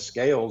stepped on the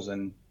scales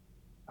and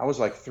I was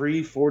like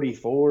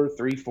 344,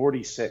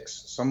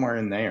 346, somewhere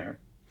in there.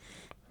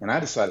 And I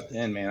decided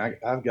then, man,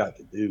 I've got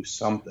to do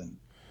something.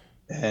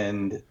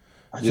 And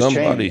I just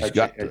Somebody's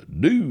got to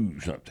do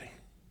something,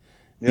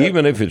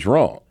 even if it's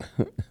wrong.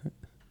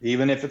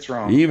 Even if it's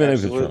wrong. Even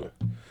Absolutely. if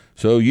it's wrong.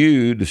 So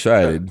you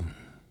decided,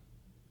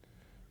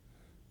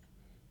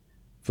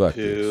 fuck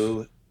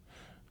this.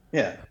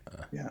 Yeah.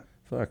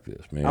 Fuck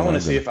this, man. I want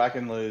to see if I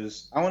can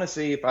lose. I want to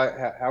see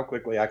how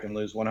quickly I can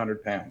lose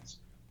 100 pounds.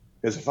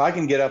 Because if I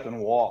can get up and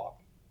walk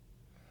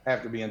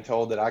after being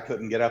told that I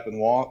couldn't get up and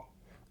walk,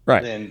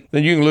 right, then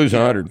you can lose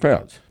 100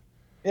 pounds.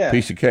 Yeah.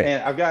 Piece of cake.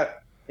 And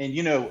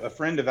a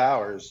friend of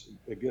ours,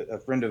 a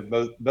friend of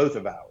both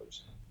of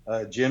ours,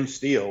 Jim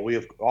Steele.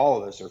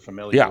 All of us are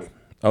familiar with.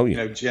 Oh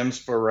yeah. Jim's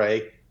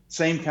foray,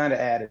 same kind of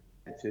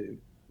attitude.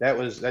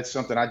 That's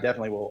something I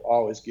definitely will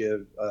always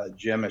give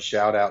Jim a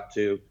shout out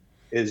to.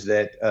 Is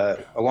that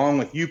along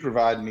with you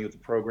providing me with the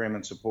program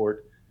and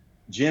support,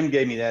 Jim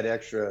gave me that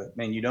extra.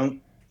 Man, you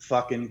don't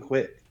fucking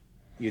quit.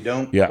 You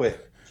don't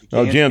quit.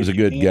 Jim's a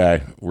good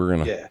guy. We're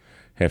gonna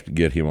have to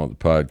get him on the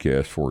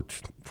podcast before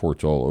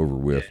it's all over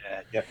with.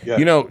 Yeah.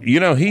 You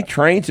know, he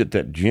trains at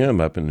that gym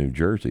up in New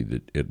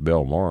Jersey at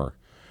Belmar,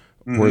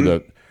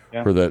 where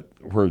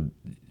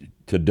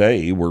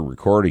today we're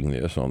recording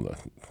this on the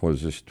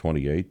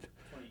 28th.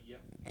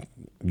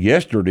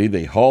 Yesterday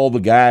they hauled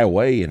the guy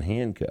away in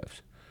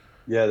handcuffs.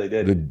 Yeah, they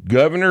did. The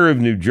governor of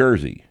New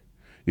Jersey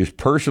is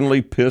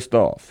personally pissed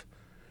off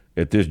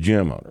at this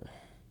gym owner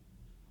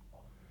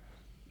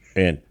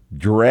and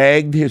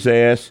dragged his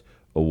ass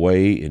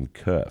away in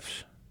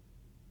cuffs.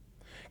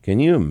 Can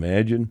you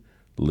imagine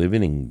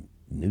living in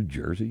New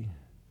Jersey?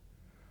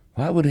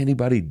 Why would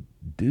anybody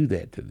do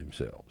that to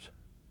themselves?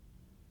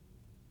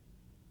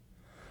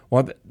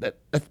 Well,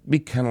 that'd be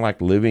kind of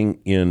like living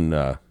in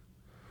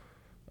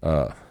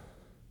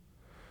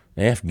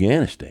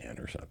Afghanistan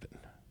or something.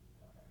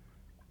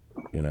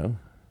 You know,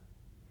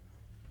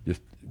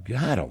 just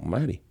God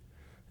Almighty.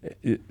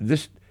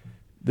 This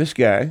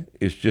guy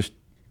is just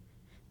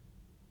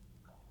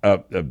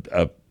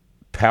a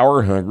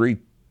power hungry,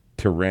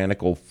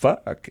 tyrannical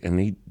fuck, and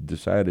he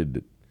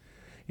decided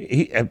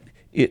that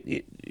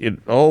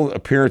all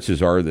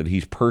appearances are that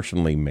he's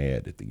personally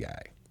mad at the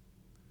guy,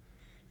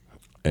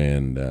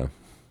 and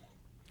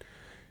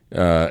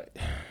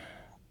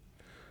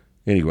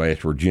anyway,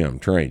 that's where Jim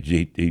trains.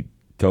 He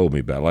told me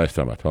about last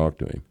time I talked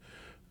to him.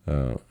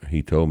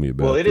 He told me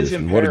about this,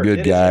 and what a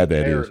good guy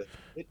that is.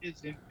 It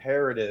is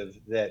imperative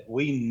that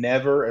we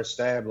never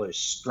establish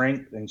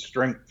strength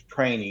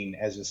training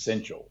as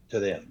essential to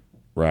them.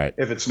 Right.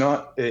 If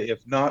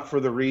not for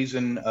the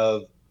reason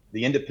of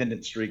the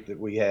independent streak that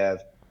we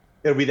have,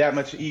 it'll be that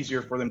much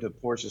easier for them to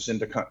force us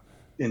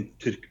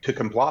to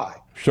comply.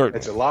 Certainly.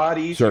 It's a lot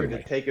easier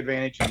to take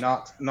advantage and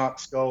knock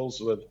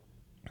skulls with,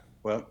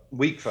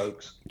 weak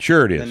folks.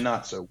 Sure it is. Than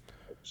not so.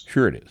 Folks.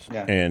 Sure it is.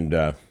 Yeah.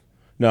 And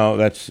no,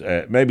 that's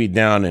maybe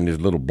down in his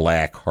little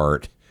black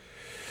heart.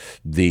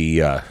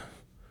 The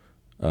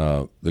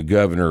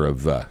governor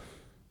of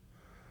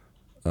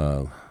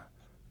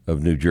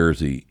New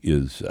Jersey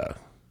is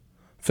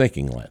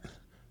thinking like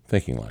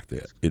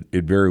that.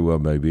 It very well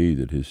may be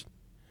that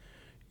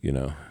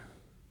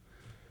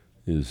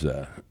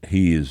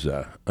he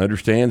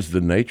understands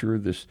the nature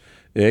of this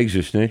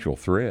existential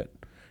threat.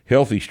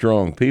 Healthy,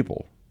 strong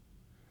people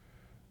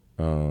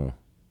will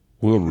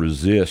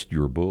resist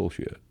your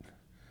bullshit.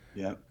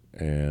 Yeah.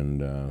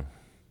 And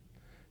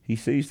he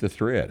sees the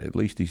threat. At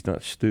least he's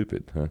not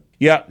stupid, huh?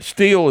 Yeah,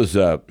 Steele is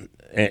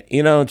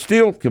and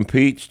Steele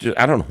competes.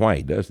 I don't know why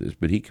he does this,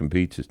 but he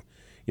competes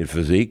in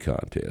physique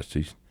contests.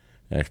 He's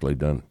actually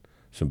done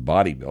some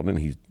bodybuilding.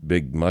 He's a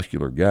big,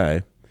 muscular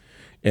guy,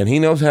 and he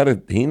knows how to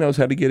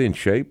get in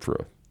shape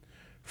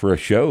for a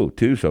show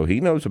too. So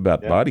he knows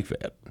about body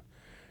fat,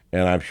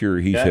 and I'm sure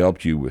he's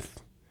helped you with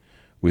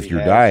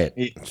your diet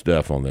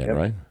stuff on that,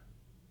 right?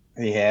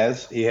 He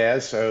has.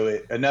 So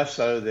enough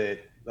so that,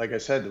 like I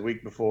said, the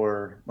week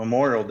before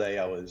Memorial Day,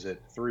 I was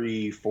at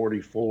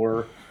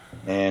 344,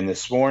 and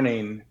this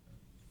morning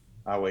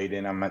I weighed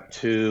in. I'm at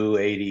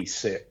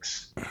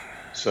 286.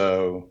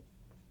 So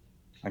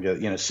I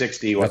got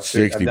 60. That's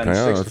 60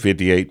 pounds,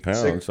 58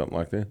 pounds, something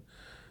like that.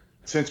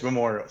 Since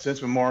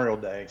Memorial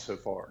Day so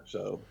far.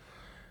 So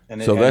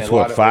that's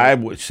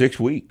what 6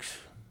 weeks.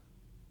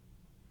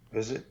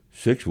 Is it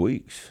 6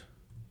 weeks?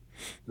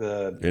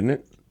 Isn't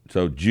it?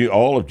 So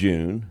all of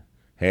June,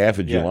 half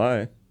of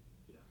July.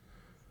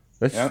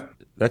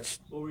 That's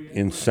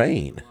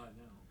insane.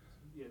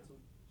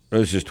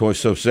 It's just twice.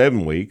 So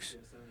 7 weeks.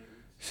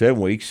 7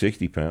 weeks,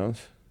 60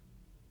 pounds.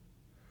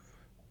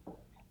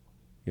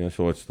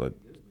 So it's like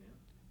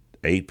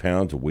 8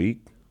 pounds a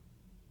week.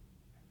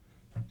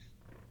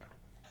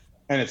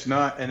 And it's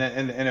not, and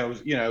it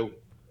was,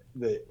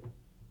 the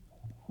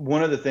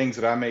one of the things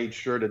that I made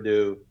sure to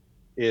do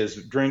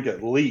is drink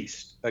at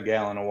least a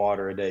gallon of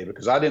water a day,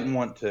 because I didn't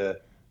want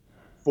to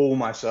fool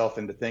myself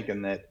into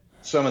thinking that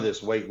some of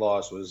this weight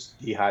loss was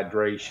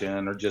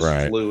dehydration or just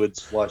Right.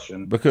 fluids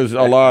flushing. Because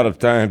a lot of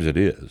times it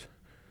is.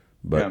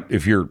 But Yeah.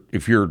 if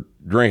you're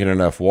drinking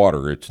enough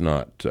water, it's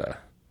not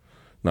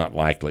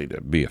likely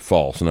to be a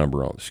false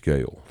number on the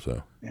scale.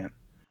 So Yeah.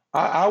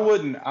 I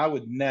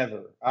would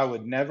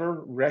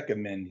never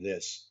recommend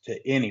this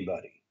to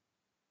anybody.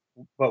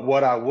 But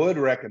what I would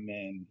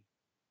recommend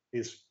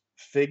is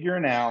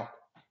figuring out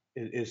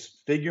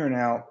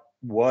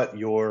what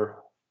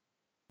your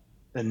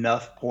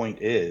enough point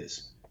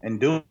is and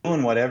doing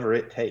whatever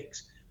it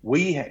takes.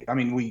 We have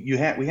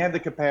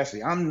the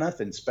capacity. I'm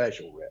nothing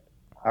special, Rip.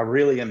 I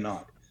really am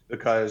not,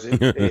 because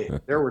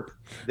there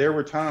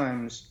were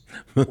times,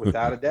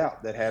 without a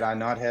doubt, that had I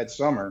not had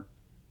Summer,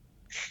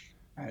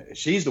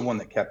 she's the one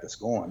that kept us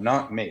going,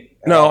 not me.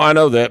 no, I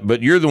know that,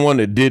 but you're the one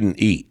that didn't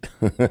eat,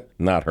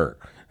 not her.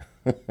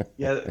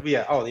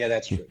 Yeah. Oh, yeah,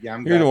 that's true. Yeah,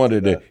 You're the one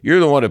that did. You're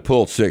the one that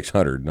pulled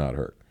 600, not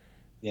her.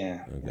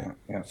 Yeah. Okay.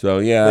 Yeah. So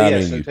yeah, But I yeah,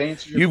 mean, so to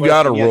answer your you've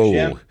got a question, role.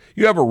 Jim,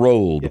 You have a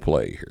role to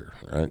play here,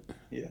 right?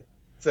 yeah.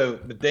 So,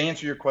 but to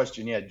answer your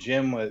question, yeah,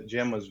 Jim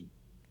was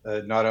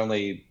not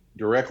only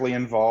directly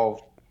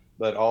involved,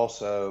 but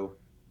also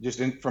just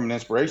from an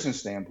inspiration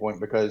standpoint,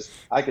 because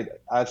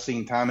I've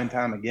seen time and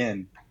time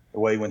again I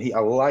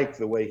like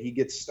the way he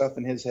gets stuff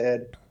in his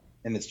head,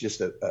 and it's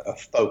just a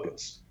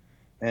focus.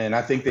 And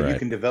I think that you Right.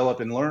 can develop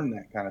and learn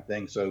that kind of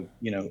thing. So,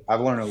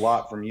 I've learned a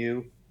lot from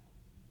you,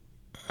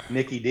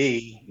 Nikki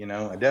D.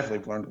 I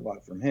definitely learned a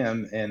lot from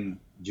him and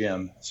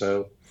Jim.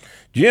 So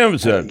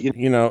Jim's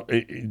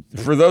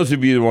for those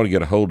of you that want to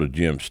get a hold of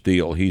Jim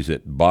Steele, he's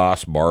at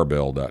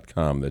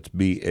bossbarbell.com. That's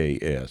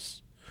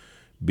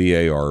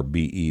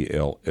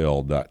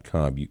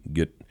BASBARBELL.com. You can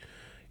get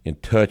in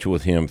touch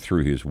with him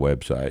through his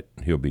website.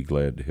 He'll be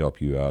glad to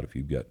help you out if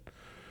you've got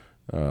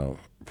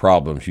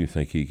problems you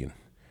think he can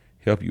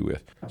help you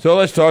with. So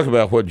let's talk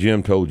about what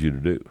Jim told you to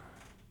do.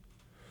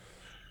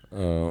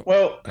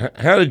 well,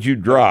 How did you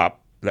drop?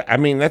 I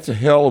mean, that's a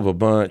hell of a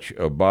bunch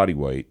of body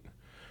weight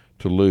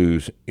to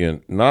lose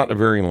in not a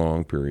very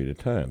long period of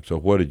time. So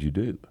what did you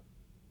do?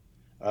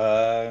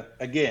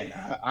 again,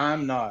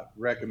 I'm not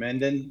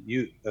recommending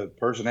a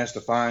person has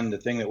to find the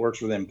thing that works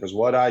for them, because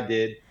what I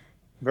did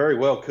very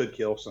well could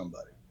kill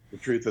somebody. The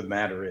truth of the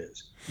matter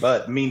is,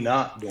 but me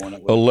not doing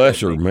it. A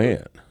lesser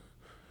man.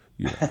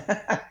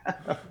 Yeah.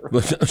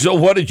 So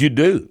what did you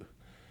do?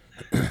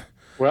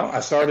 Well, I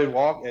started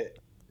it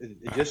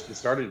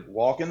started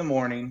walk in the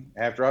morning.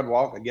 After I'd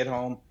walk, I'd get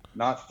home,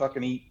 not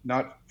fucking eat,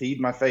 not feed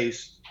my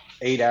face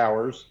 8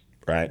 hours,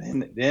 Right.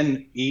 and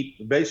then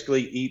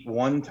basically eat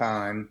one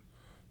time.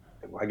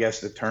 I guess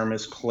the term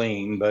is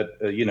clean, but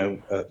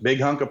a big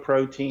hunk of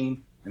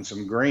protein and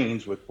some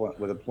greens with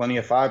a plenty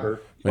of fiber.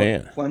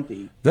 Man.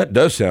 Plenty. That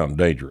does sound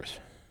dangerous.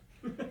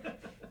 And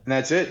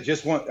that's it.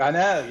 Just one. I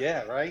know.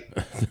 Yeah. Right.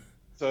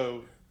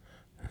 So,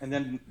 and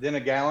then a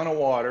gallon of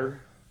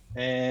water,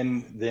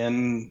 and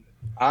then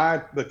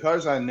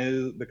because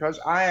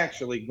I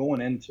actually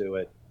going into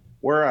it,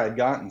 where I had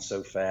gotten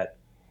so fat,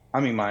 I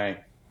mean my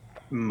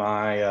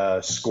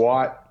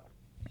squat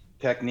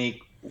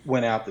technique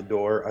went out the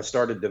door. I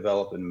started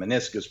developing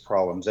meniscus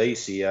problems,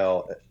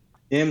 ACL,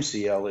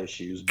 MCL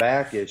issues,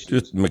 back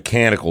issues. Just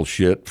mechanical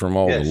shit from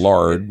all Yes. the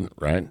lard,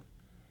 right?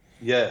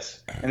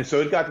 Yes. And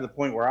so it got to the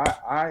point where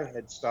I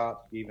had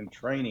stopped even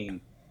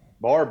training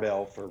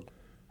barbell for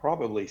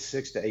probably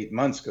 6 to 8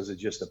 months because of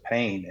just the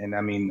pain. And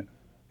I mean,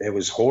 it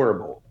was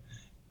horrible.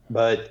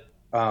 But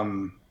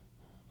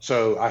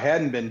so I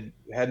hadn't been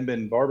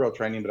barbell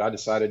training, but I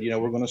decided,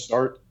 we're going to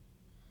start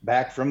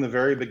back from the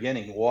very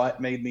beginning. What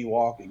made me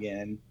walk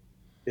again?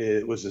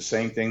 It was the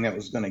same thing that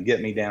was going to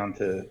get me down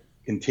to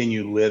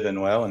continue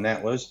living well, and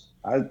that was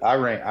I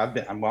ran.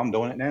 I'm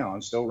doing it now.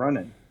 I'm still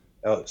running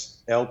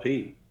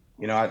LP.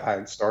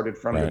 I started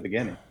from the Right.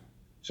 beginning.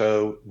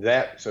 So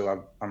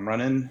I'm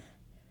running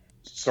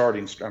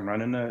I'm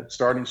running a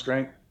starting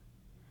strength,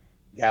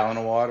 gallon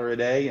of water a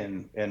day,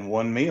 and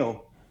one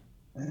meal,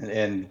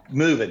 and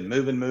moving.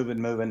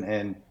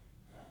 And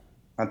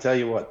I'll tell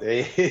you what,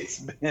 it's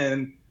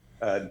been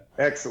an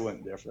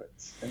excellent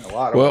difference in a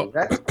lot of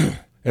ways.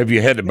 Have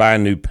you had to buy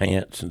new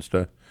pants and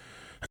stuff?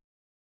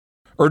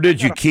 Or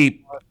did you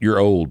keep your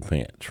old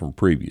pants from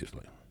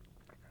previously?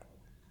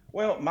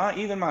 Well,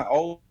 even my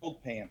old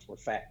pants were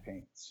fat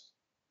pants.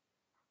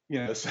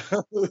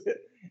 So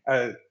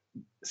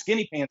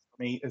skinny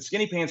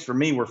pants for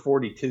me were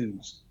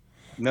 42s.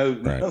 No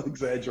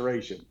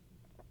exaggeration.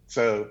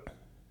 So,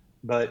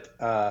 but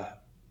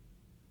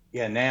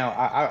now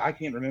I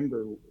can't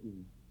remember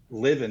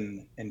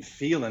living and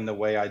feeling the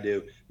way I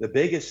do. The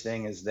biggest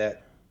thing is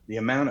that the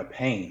amount of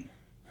pain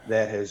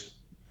that has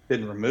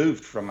been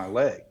removed from my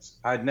legs.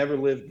 I'd never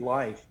lived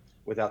life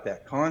without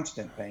that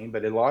constant pain,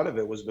 but a lot of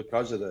it was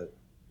because of the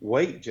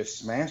weight just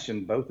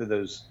smashing both of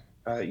those,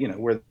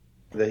 where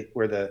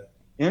the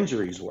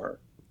injuries were.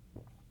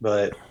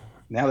 But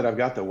now that I've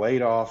got the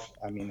weight off,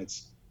 I mean,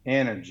 it's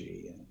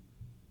energy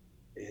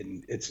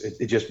and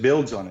it just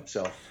builds on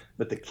itself.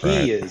 But the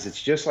key is,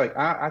 it's just like,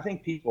 I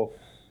think people,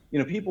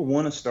 people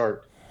want to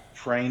start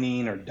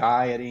training or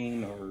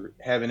dieting or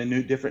having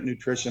a different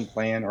nutrition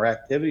plan or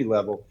activity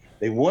level.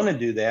 They want to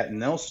do that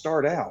and they'll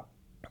start out,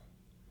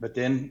 but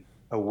then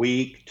a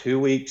week, 2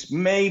 weeks,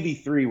 maybe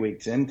 3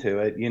 weeks into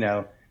it,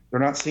 they're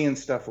not seeing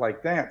stuff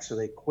like that. So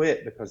they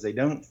quit because they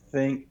don't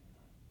think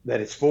that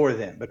it's for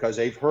them, because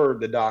they've heard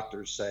the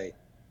doctors say,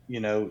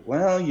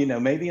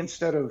 maybe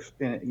instead of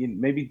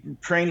maybe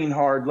training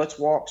hard, let's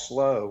walk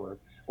slow,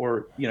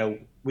 or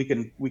we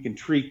can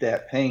treat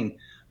that pain.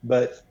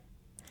 But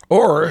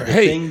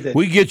hey,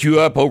 we get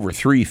you up over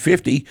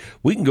 350,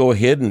 we can go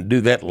ahead and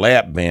do that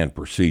lap band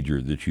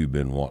procedure that you've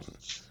been wanting.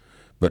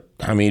 But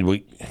I mean, we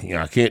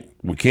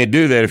can't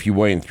do that if you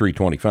weigh in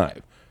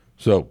 325.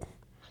 So,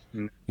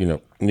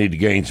 need to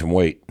gain some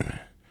weight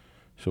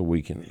so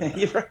we can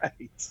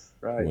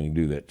right. We can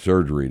do that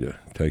surgery to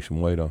take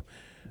some weight off.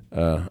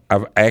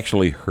 I've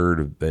actually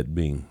heard of that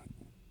being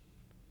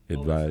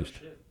advised.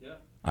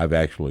 I've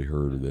actually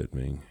heard of that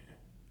being,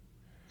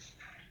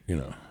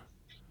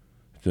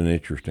 it's an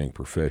interesting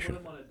profession.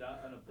 Put them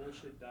on a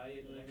bullshit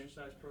diet and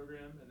exercise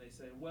program, and they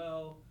say,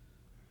 well,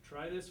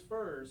 try this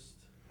first.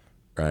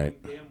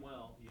 Right. Damn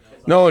well.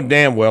 No,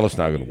 damn well it's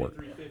not going to work.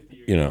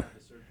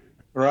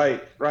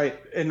 Right.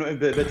 And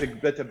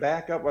but to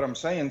back up what I'm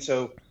saying,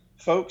 so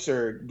folks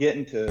are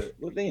getting to,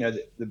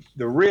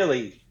 the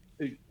really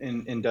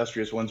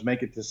industrious ones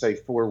make it to say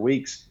 4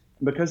 weeks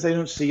because they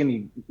don't see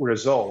any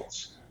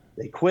results.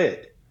 They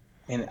quit.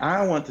 And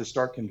I want to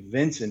start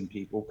convincing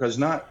people,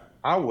 because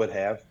I would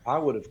have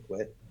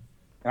quit.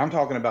 And I'm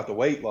talking about the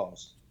weight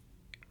loss.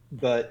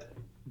 But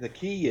the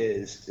key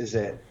is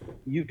that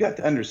you've got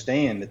to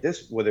understand that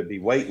this, whether it be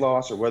weight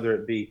loss or whether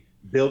it be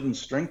building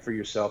strength for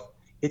yourself,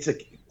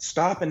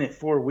 stopping at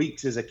 4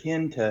 weeks is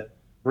akin to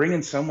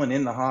bringing someone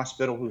in the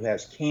hospital who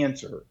has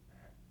cancer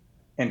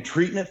and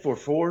treating it for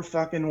 4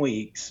 fucking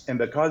weeks. And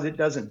because it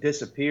doesn't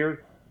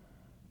disappear,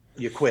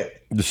 you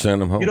quit. Just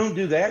send them home. You don't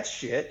do that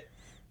shit.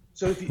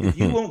 So if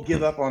you won't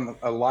give up on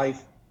a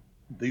life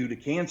due to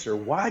cancer,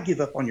 why give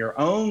up on your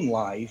own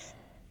life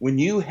when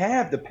you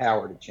have the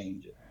power to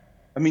change it?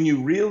 I mean,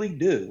 you really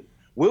do.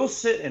 We'll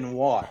sit and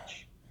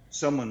watch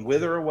someone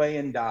wither away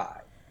and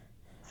die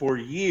for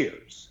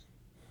years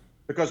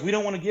because we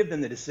don't want to give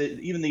them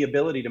even the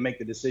ability to make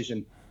the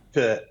decision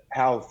to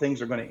how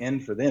things are going to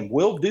end for them.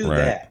 We'll do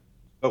that,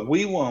 but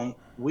we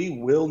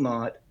will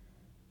not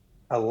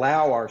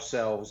allow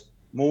ourselves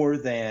more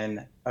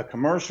than a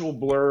commercial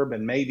blurb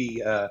and maybe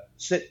a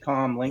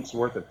sitcom length's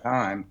worth of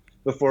time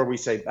before we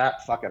say,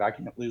 fuck it, I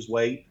can't lose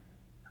weight.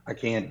 I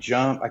can't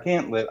jump. I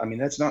can't live. I mean,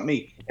 that's not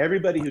me.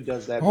 Everybody who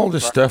does that. All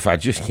this stuff I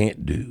just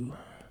can't do.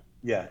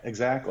 Yeah,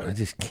 exactly. I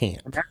just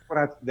can't. And that's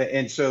what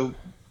and so,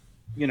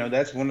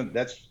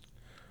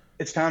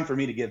 it's time for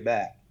me to give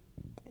back.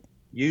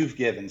 You've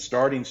given,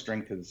 Starting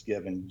Strength has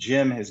given,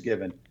 Jim has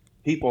given,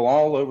 people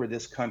all over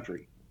this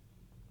country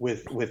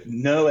with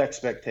no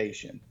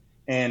expectation.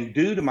 And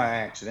due to my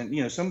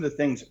accident, some of the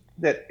things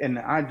and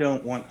I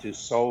don't want to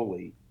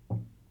solely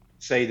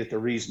say that the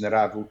reason that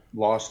I've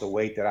lost the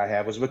weight that I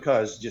have was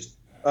because just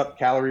up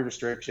calorie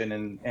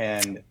restriction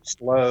and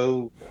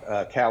slow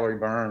calorie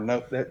burn.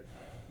 No,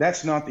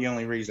 that's not the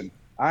only reason.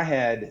 I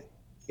had,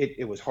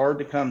 it was hard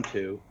to come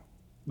to,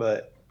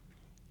 but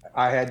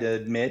I had to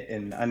admit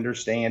and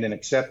understand and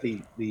accept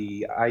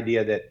the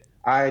idea that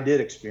I did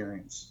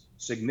experience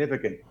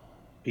significant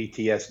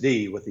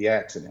PTSD with the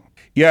accident.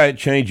 Yeah, it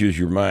changes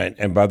your mind.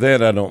 And by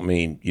that, I don't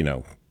mean,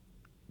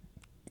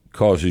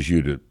 causes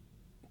you to,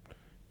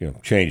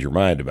 change your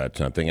mind about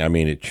something. I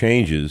mean, it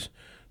changes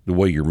the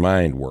way your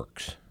mind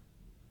works.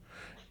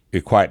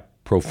 It quite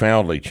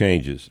profoundly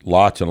changes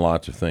lots and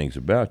lots of things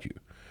about you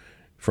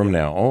from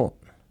now on.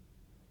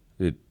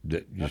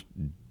 Just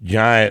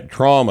giant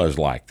traumas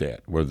like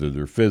that, whether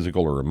they're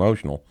physical or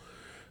emotional,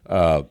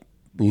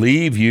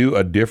 leave you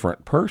a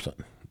different person.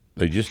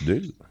 They just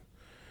do.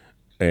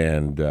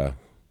 And,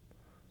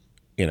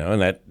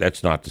 and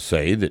that's not to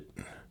say that,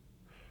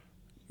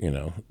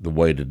 the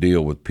way to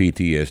deal with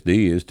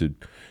PTSD is to,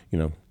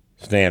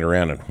 stand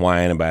around and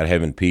whine about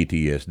having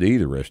PTSD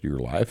the rest of your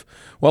life.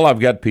 Well, I've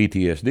got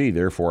PTSD,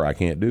 therefore I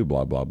can't do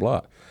blah, blah,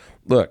 blah.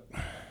 Look,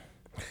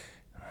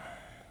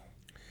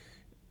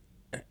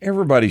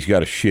 everybody's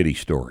got a shitty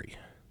story.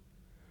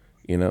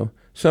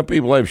 Some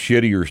people have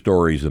shittier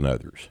stories than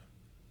others,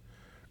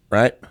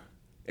 right?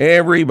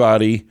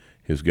 Everybody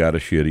has got a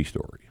shitty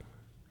story.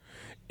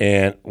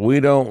 And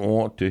we don't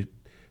want to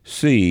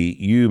see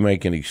you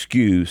make an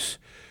excuse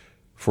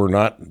for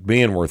not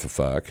being worth a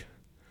fuck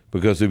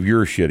because of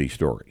your shitty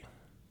story.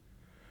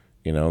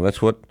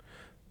 That's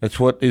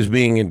what is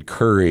being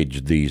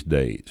encouraged these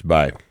days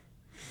by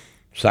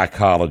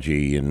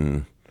psychology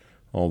and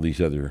all these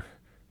other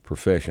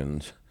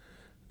professions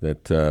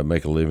that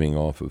make a living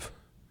off of,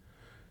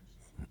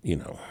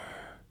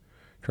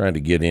 trying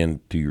to get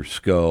into your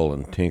skull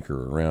and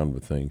tinker around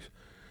with things.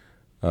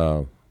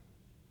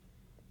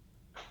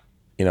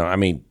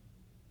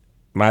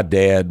 my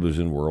dad was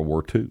in World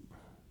War II.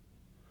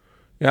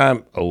 Yeah, I'm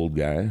an old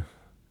guy.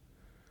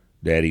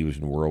 Daddy was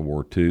in World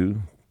War II,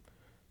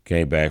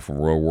 came back from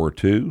World War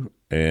II,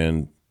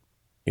 and,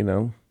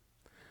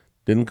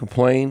 didn't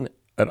complain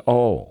at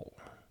all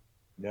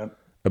Yep.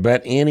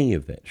 about any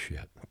of that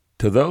shit.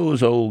 To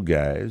those old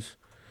guys,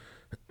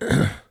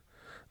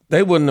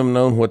 they wouldn't have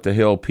known what the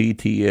hell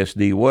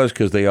PTSD was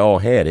because they all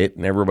had it,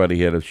 and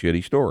everybody had a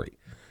shitty story.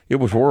 It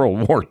was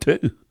World War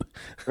II.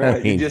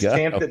 Right. You just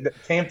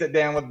tamped it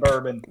down with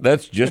bourbon.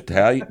 That's just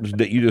how you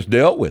just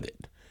dealt with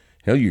it.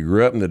 Hell, you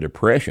grew up in the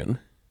Depression.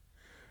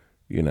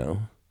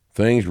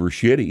 Things were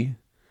shitty.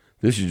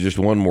 This is just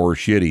one more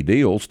shitty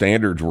deal.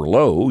 Standards were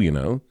low,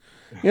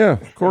 Yeah,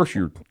 of course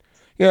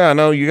I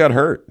know you got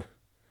hurt.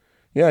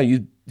 Yeah,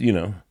 you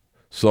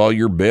saw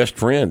your best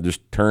friend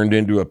just turned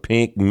into a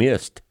pink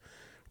mist.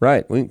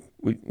 Right.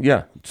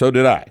 Yeah, so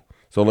did I.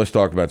 So let's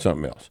talk about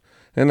something else.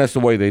 And that's the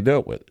way they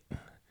dealt with it.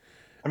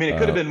 I mean, it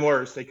could have been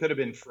worse. They could have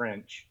been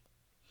French.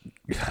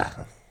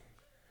 I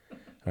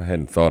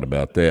hadn't thought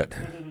about that.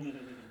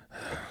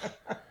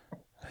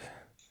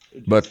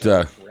 But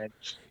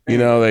French. they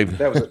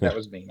that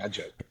was mean. I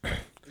joke.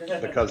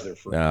 Because they're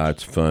French. No,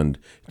 it's fun.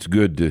 It's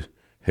good to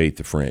hate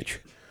the French.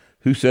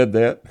 Who said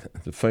that?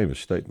 It's a famous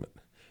statement.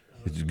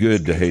 It's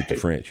good to hate the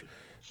French.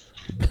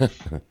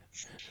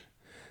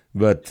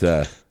 But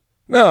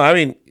no, I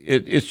mean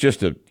it's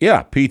just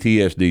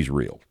PTSD's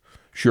real.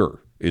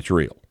 Sure, it's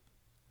real.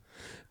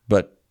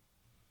 But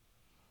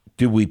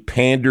do we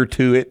pander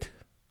to it,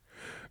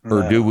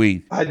 or do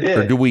we? I did.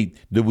 Or do we?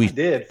 I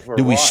did for a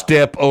do we while.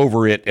 step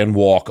over it and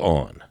walk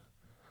on?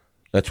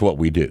 That's what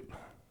we do.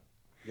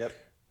 Yep.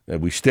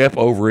 We step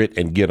over it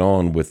and get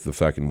on with the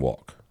fucking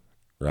walk,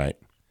 right?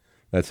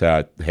 That's how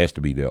it has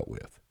to be dealt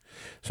with.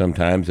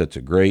 Sometimes that's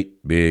a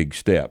great big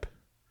step,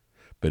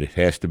 but it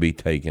has to be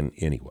taken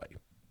anyway.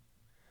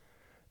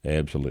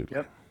 Absolutely.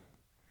 Yep.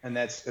 And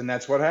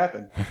that's what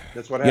happened.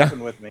 That's what Yeah.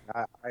 happened with me.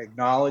 I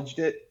acknowledged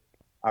it.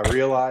 I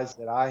realized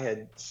that I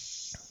had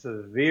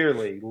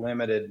severely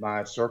limited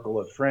my circle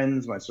of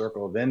friends, my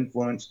circle of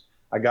influence.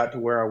 I got to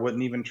where I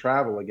wouldn't even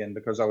travel again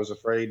because I was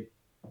afraid.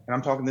 And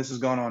I'm talking, this has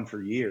gone on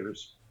for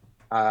years.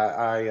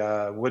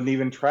 I wouldn't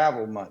even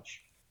travel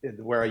much,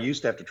 where I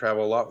used to have to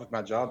travel a lot with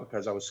my job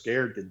because I was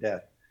scared to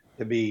death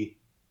to be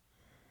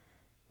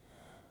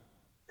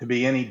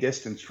any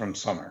distance from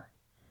summer.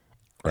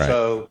 Right.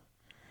 So,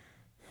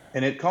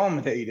 and it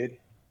culminated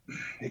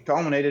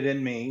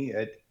in me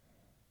at,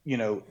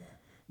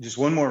 just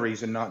one more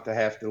reason not to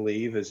have to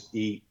leave is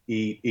eat.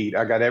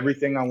 I got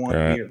everything I want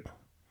Right. here.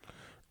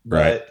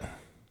 Right. But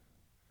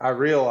I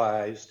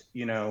realized,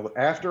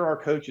 after our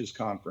coaches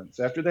conference,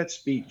 after that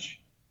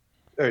speech,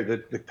 or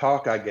the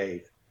talk I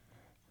gave,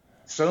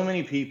 so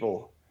many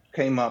people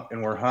came up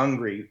and were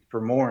hungry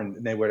for more. And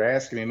they would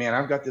ask me, man,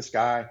 I've got this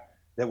guy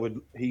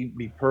he'd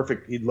be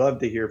perfect. He'd love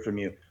to hear from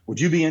you. Would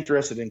you be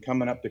interested in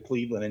coming up to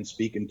Cleveland and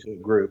speaking to a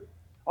group?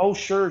 Oh,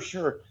 sure.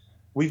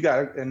 We've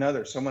got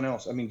someone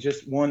else. I mean,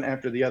 just one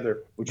after the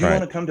other. Would you Right.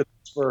 want to come to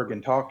Pittsburgh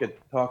and talk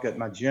at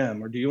my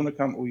gym? Or do you want to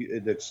come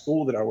at the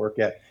school that I work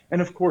at?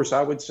 And of course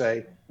I would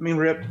say,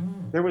 Rip,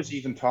 there was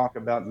even talk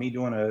about me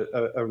doing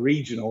a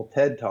regional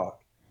TED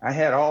talk. I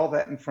had all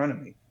that in front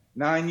of me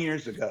 9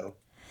 years ago.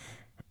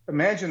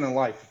 Imagine the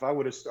life if I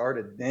would have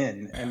started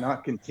then and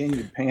not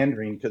continued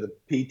pandering to the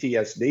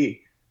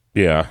PTSD.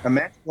 Yeah.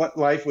 Imagine what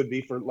life would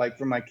be for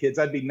my kids.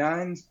 I'd be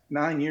 9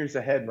 years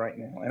ahead right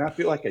now. And I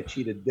feel like I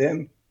cheated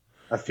them.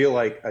 I feel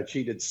like I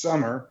cheated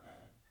Summer,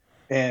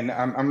 and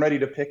I'm ready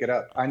to pick it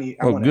up. I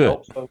want to good.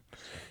 help folks.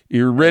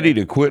 You're ready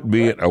to quit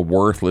being a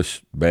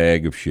worthless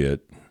bag of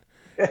shit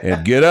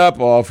and get up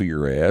off of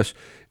your ass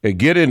and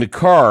get in the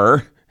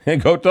car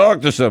and go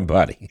talk to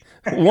somebody.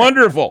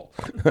 Wonderful.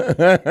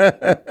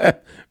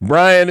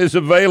 Brian is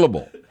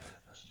available.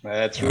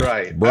 That's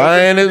right.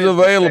 Brian is Open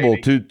business, available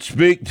baby. to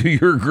speak to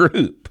your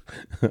group.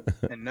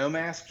 And no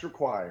masks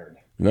required.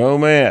 No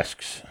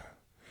masks.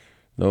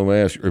 No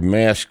masks, or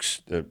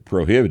masks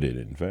prohibited,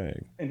 in fact.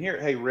 And here,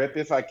 hey, Rip,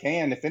 if I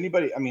can, if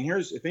anybody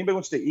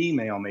wants to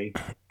email me,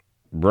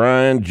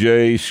 Brian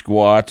J.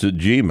 Squats at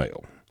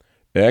Gmail.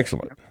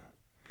 Excellent.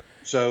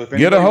 so if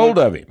Get a hold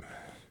of him.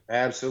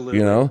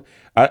 Absolutely.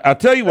 I'll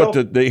tell you what.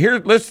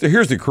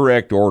 Here's the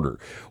correct order.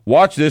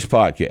 Watch this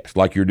podcast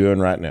like you're doing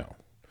right now.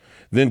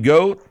 Then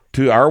go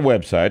to our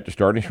website,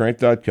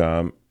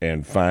 startingstrength.com,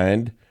 and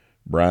find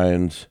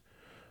Brian's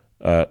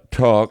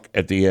talk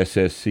at the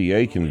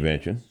SSCA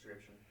convention,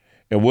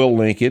 and we'll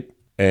link it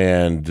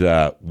and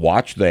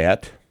watch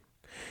that.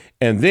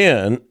 And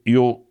then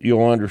you'll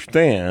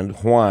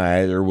understand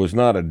why there was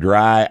not a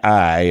dry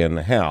eye in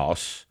the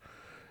house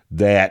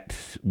that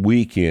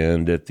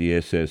weekend at the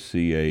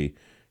SSCA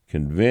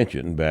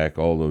convention back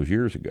all those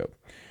years ago.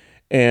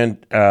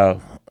 And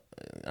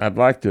I'd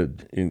like to,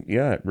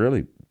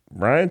 really,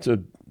 Brian's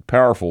a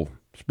powerful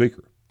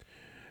speaker,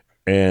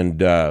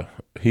 and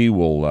he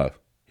will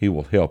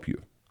help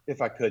you.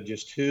 If I could,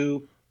 just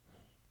 2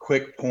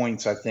 quick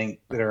points I think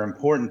that are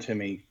important to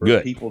me for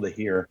Good. people to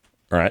hear.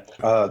 All right.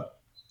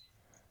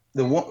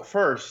 The one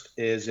first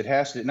is it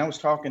has to, and I was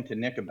talking to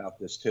Nick about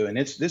this too, and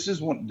this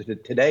is one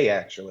today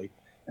actually,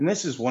 and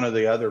this is one of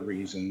the other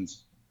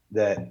reasons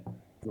that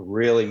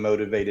really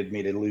motivated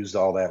me to lose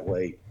all that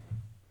weight.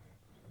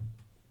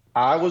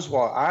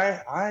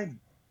 I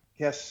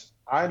guess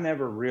I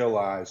never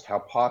realized how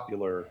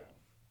popular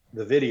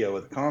the video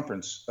of the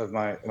conference of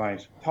my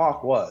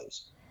talk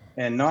was.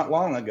 And not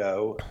long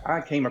ago,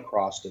 I came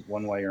across it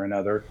one way or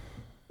another,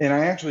 and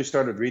I actually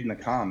started reading the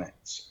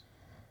comments.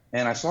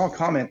 And I saw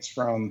comments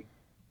from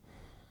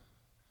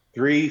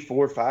 3,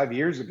 4, 5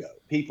 years ago.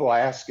 People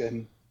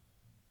asking,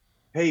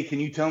 hey,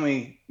 can you tell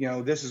me,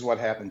 this is what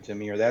happened to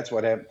me, or that's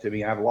what happened to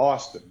me. I've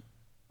lost them.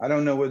 I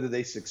don't know whether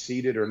they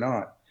succeeded or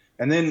not.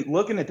 And then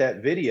looking at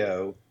that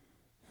video,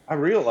 I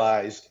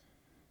realized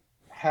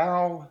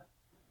how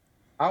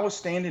I was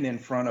standing in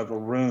front of a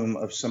room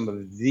of some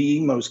of the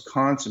most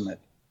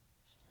consummate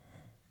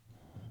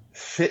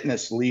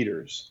fitness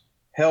leaders,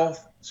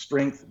 health,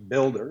 strength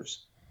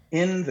builders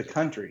in the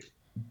country,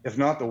 if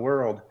not the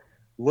world,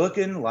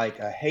 looking like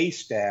a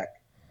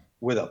haystack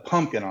with a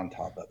pumpkin on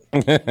top of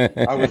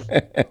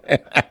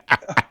it.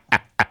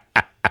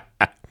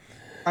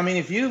 I mean,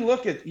 if you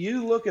look at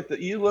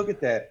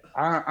that,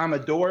 I'm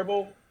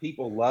adorable.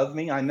 People love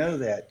me. I know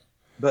that.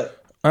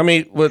 But I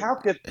mean, look, how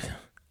could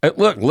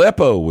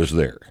Leppo was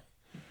there.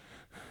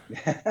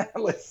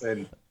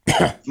 listen?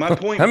 My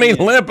point.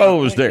 Leppo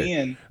was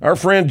there. Our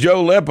friend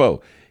Joe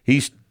Leppo.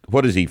 He's,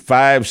 what is he,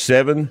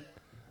 5'7",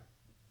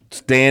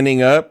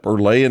 standing up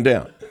or laying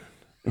down?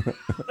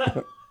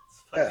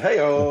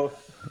 Hey-oh.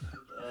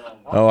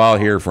 Oh, I'll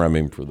hear from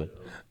him for that.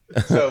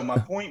 So my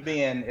point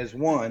being is,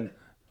 one,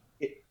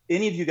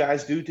 any of you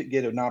guys do to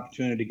get an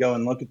opportunity to go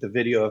and look at the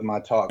video of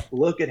my talk,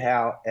 look at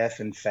how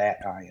effing fat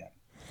I am.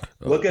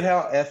 Look at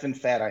how effing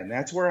fat I am.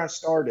 That's where I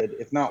started,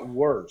 if not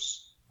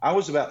worse. I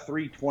was about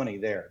 320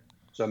 there.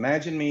 So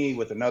imagine me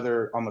with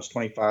another almost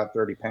 25,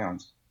 30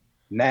 pounds.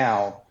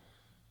 Now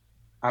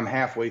I'm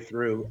halfway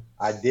through.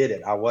 I did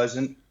it. It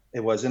wasn't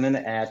an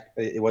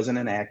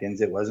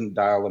Atkins. It wasn't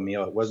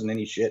Dial-A-Meal. It wasn't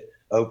any shit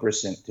Oprah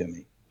sent to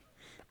me.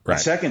 Right.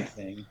 The second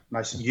thing,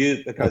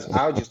 because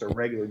I was just a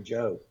regular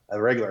Joe,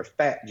 a regular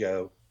fat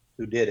Joe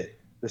who did it.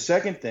 The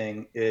second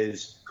thing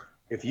is,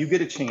 if you get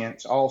a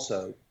chance,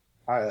 also,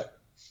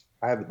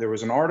 there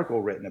was an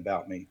article written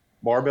about me.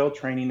 Barbell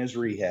training is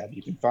rehab.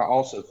 You can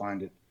also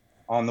find it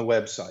on the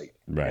website,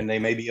 right, and they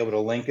may be able to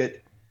link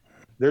it.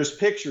 There's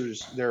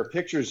pictures. There are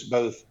pictures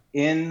both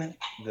in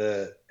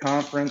the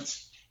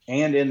conference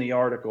and in the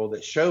article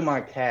that show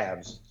my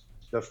calves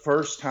the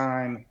first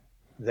time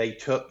they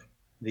took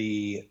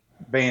the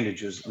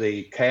bandages,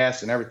 the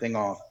cast and everything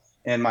off,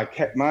 and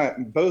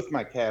both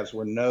my calves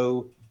were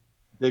no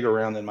bigger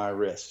around than my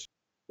wrists.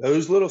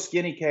 Those little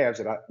skinny calves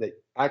that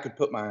I could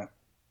put my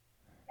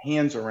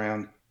hands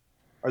around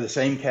are the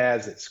same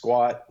calves that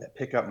squat, that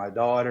pick up my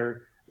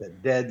daughter,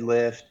 that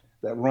deadlift,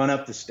 that run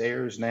up the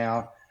stairs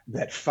now,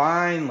 that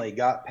finally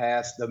got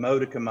past the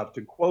modicum of,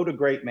 to quote a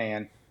great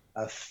man,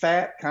 a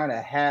fat kind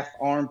of half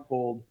arm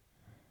pulled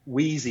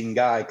wheezing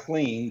guy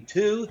clean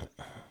to,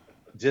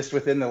 just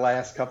within the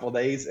last couple of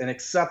days, an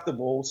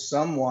acceptable,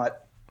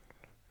 somewhat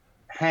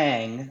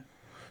hang.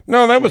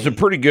 No, that was a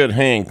pretty good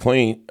hang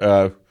clean.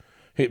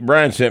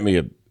 Brian sent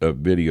me a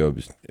video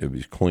of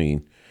his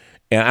clean.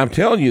 And I'm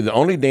telling you, the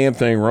only damn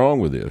thing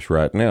wrong with this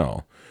right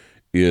now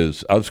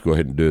is, I'll just go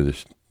ahead and do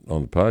this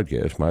on the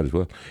podcast, might as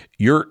well.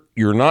 You're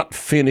not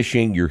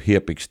finishing your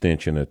hip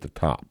extension at the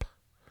top.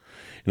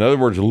 In other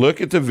words,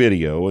 look at the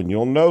video and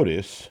you'll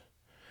notice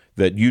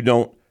that you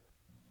don't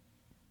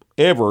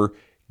ever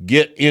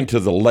get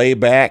into the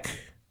layback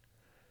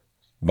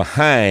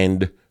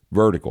behind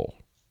vertical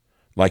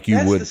like you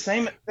would. The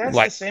same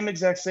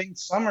exact thing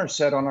Summer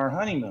said on our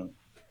honeymoon.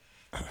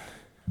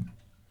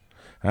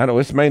 I know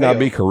this may not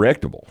be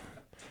correctable.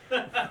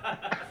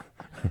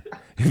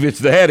 If it's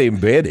that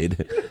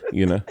embedded,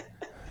 you got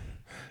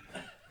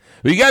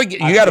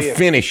to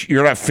finish.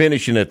 You're not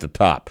finishing at the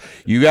top.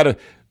 You got to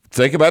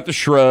think about the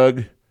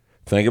shrug,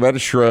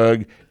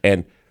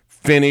 and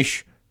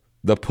finish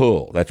the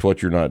pull. That's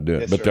what you're not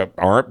doing. Yes, but sir. the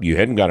arm, you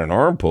hadn't got an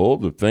arm pull.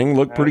 The thing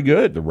looked pretty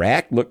good. The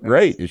rack looked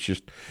great. It's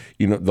just,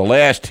 the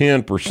last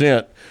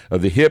 10%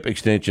 of the hip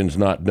extension's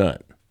not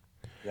done.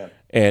 Yeah.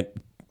 And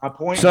My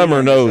point Summer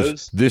being,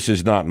 knows this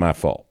is not my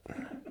fault.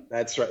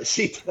 That's right.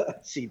 She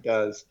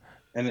does.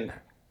 And then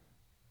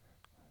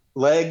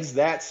legs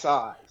that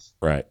size.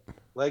 Right.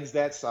 Legs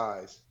that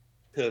size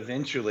to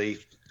eventually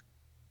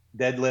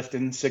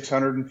deadlifting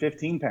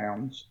 615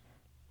 pounds,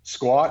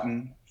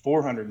 squatting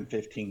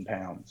 415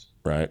 pounds.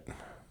 Right.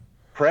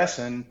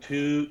 Pressing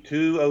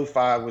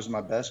 205 was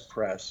my best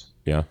press.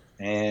 Yeah.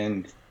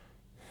 And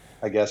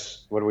I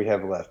guess, what do we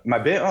have left? My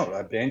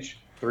bench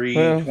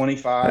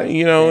 325.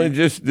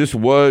 This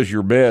was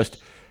your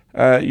best.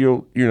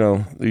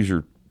 These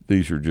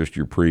are just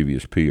your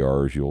previous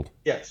PRs.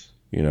 Yes.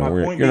 You're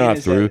not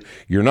through.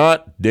 You're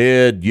not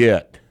dead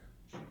yet.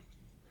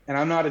 And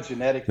I'm not a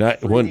genetic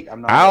When freak.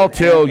 I'm not I'll an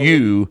tell athlete.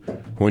 you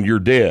when you're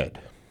dead.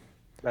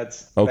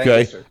 That's Okay.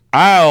 you, sir.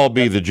 I'll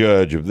be the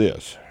judge of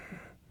this.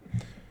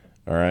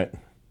 All right.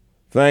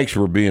 Thanks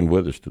for being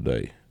with us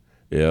today,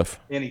 F.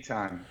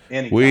 Anytime.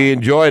 We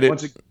enjoyed it.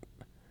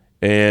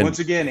 Once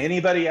again,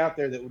 anybody out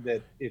there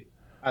that if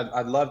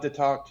I'd love to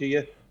talk to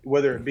you,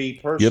 whether it be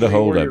personally Get a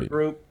hold or of your him.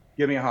 group,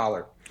 give me a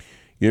holler.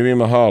 Give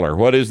him a holler.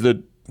 What is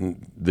the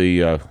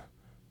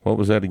what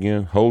was that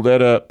again? Hold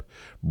that up.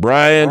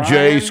 Brian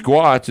J.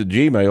 Squats at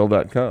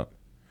gmail.com.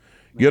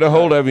 Get a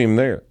hold of him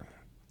there.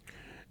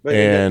 But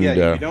And, you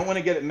don't want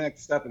to get it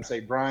mixed up and say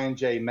Brian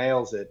J.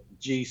 Mails at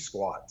G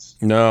Squats.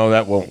 No,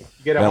 that won't.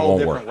 Get a that whole won't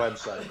different work.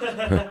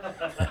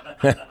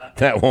 website.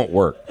 That won't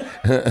work.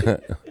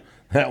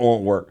 That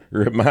won't work.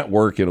 Or it might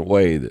work in a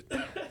way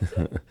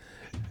that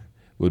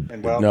would.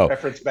 And no.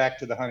 reference back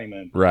to the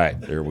honeymoon. Right.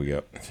 There we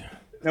go.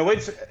 No,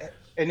 wait.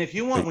 And if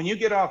you want, when you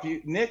get off,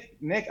 Nick,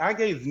 I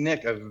gave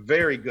Nick a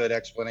very good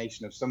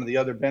explanation of some of the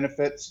other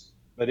benefits,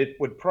 but it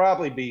would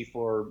probably be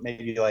for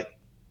maybe like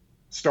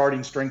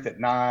starting strength at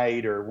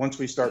night or once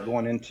we start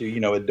going into,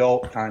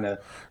 adult kind of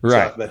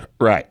Right. stuff. But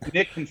Right.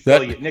 Nick can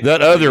fill you. Nick That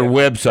can fill other you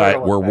in. website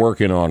we're Thorough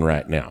working on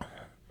right now.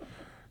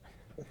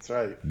 That's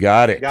right.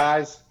 Got it.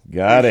 Guys,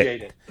 Got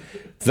appreciate it.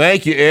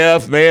 Thank you,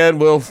 F, man.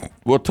 We'll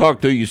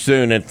talk to you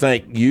soon, and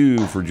thank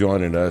you for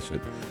joining us at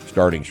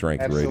Starting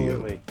Strength Radio.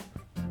 Absolutely.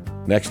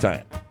 Next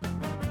time.